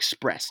has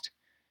expressed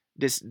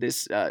this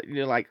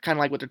like kind of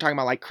like what they're talking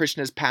about, like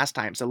Krishna's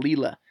pastimes, the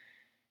Leela,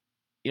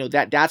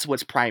 that's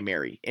what's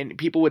primary. And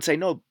people would say,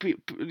 no,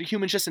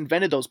 humans just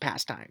invented those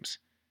pastimes,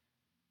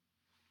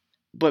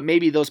 but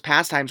maybe those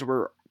pastimes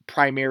were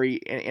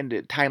primary and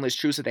the timeless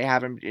truths that they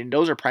have, and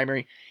those are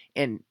primary,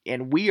 and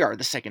we are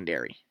the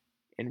secondary,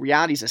 and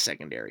reality's a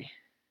secondary.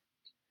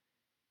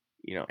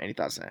 Any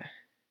thoughts on that?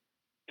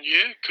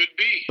 Yeah, could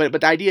be.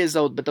 But the idea is,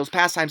 though, but those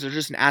pastimes are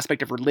just an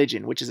aspect of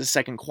religion, which is a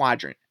second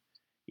quadrant,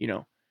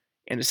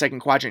 and the second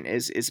quadrant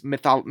is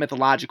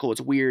mythological.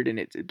 It's weird, and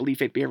it's belief,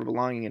 faith, behavior,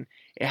 belonging, and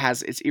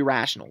it's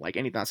irrational. Like,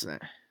 any thoughts on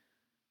that?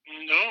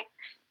 No.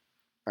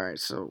 All right,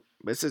 so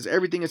it says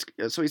everything is.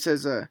 So he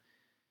says,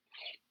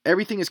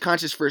 everything is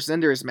conscious first, then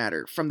there is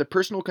matter. From the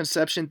personal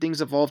conception,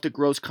 things evolve to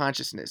gross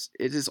consciousness.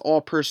 It is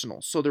all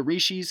personal. So the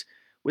rishis,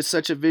 with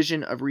such a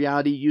vision of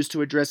reality, used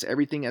to address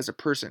everything as a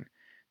person.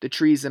 The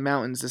trees, the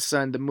mountains, the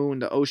sun, the moon,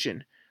 the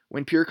ocean.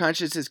 When pure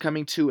consciousness is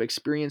coming to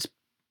experience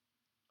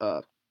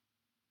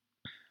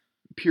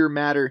pure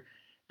matter,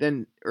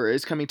 then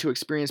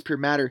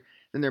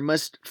there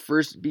must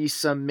first be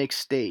some mixed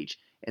stage,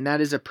 and that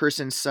is a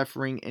person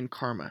suffering in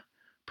karma.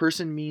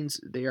 Person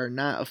means they are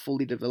not a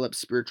fully developed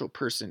spiritual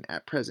person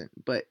at present,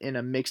 but in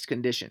a mixed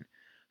condition.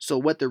 So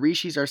what the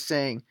rishis are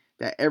saying,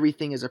 that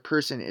everything is a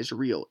person, is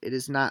real. It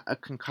is not a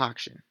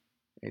concoction.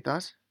 Any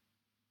thoughts?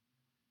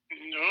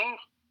 No.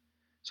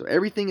 So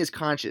everything is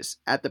conscious.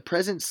 At the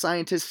present,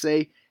 scientists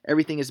say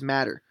everything is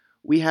matter.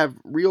 We have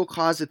real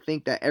cause to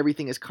think that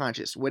everything is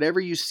conscious. Whatever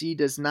you see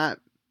does not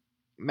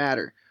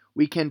matter.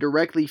 We can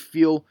directly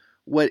feel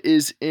what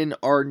is in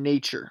our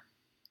nature.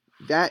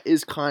 That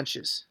is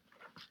conscious.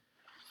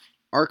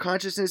 Our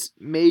consciousness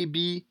may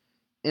be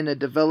in a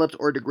developed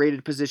or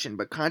degraded position,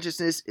 but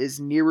consciousness is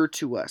nearer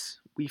to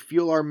us. We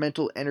feel our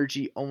mental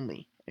energy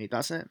only. Any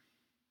thoughts on that?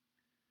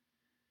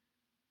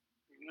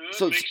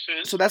 Makes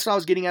sense. So that's what I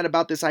was getting at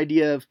about this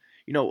idea of,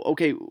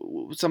 okay,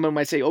 someone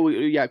might say, oh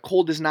yeah,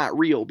 cold is not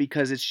real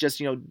because it's just,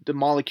 the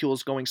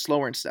molecules going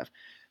slower and stuff.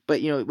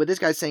 But, what this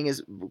guy's saying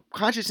is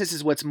consciousness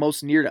is what's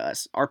most near to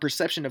us. Our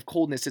perception of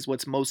coldness is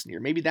what's most near.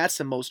 Maybe that's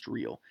the most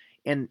real.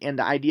 And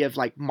the idea of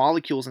like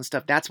molecules and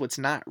stuff, that's what's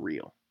not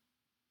real.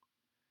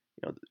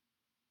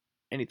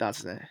 Any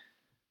thoughts on that?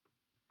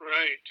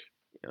 Right.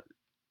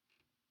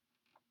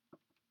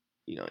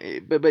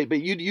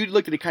 But you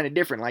looked at it kind of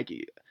different. Like,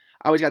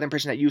 I always got the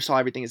impression that you saw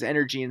everything as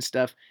energy and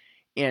stuff.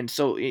 And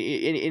so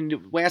in the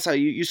way I saw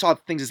you saw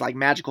things as like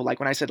magical. Like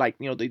when I said like,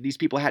 these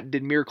people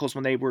did miracles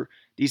when they were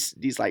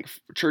these like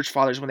church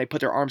fathers, when they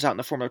put their arms out in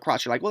the form of a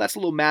cross. You're like, well, that's a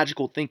little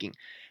magical thinking.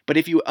 But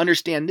if you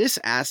understand this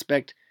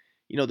aspect,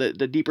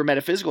 the deeper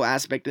metaphysical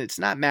aspect, it's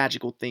not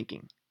magical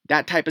thinking.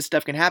 That type of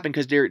stuff can happen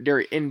because they're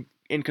in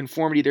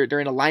conformity. They're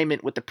in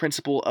alignment with the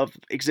principle of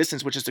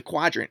existence, which is the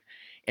quadrant.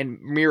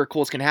 And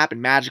miracles can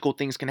happen. Magical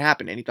things can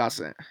happen. Any thoughts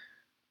on that?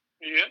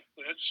 Yeah,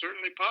 that's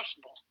certainly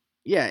possible.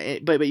 Yeah,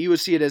 but you would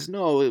see it as,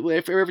 no,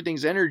 if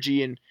everything's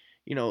energy, and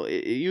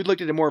you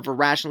looked at it more of a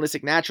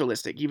rationalistic,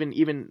 naturalistic,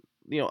 even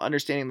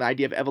understanding the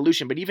idea of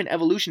evolution. But even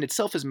evolution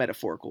itself is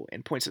metaphorical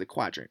and points to the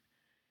quadrant.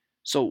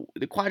 So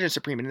the quadrant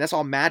supreme, and that's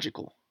all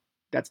magical.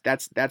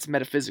 That's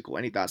metaphysical.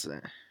 Any thoughts of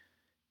that?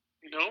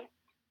 No.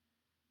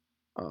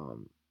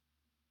 Um.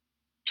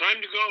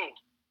 Time to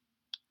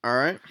go. All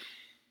right.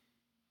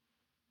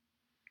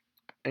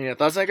 Any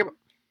thoughts, Jacob? No,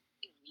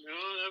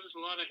 that was a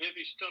lot of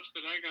heavy stuff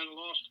that I got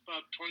lost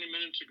about 20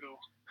 minutes ago.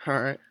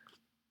 All right.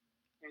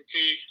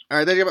 Okay. All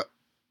right, there you go.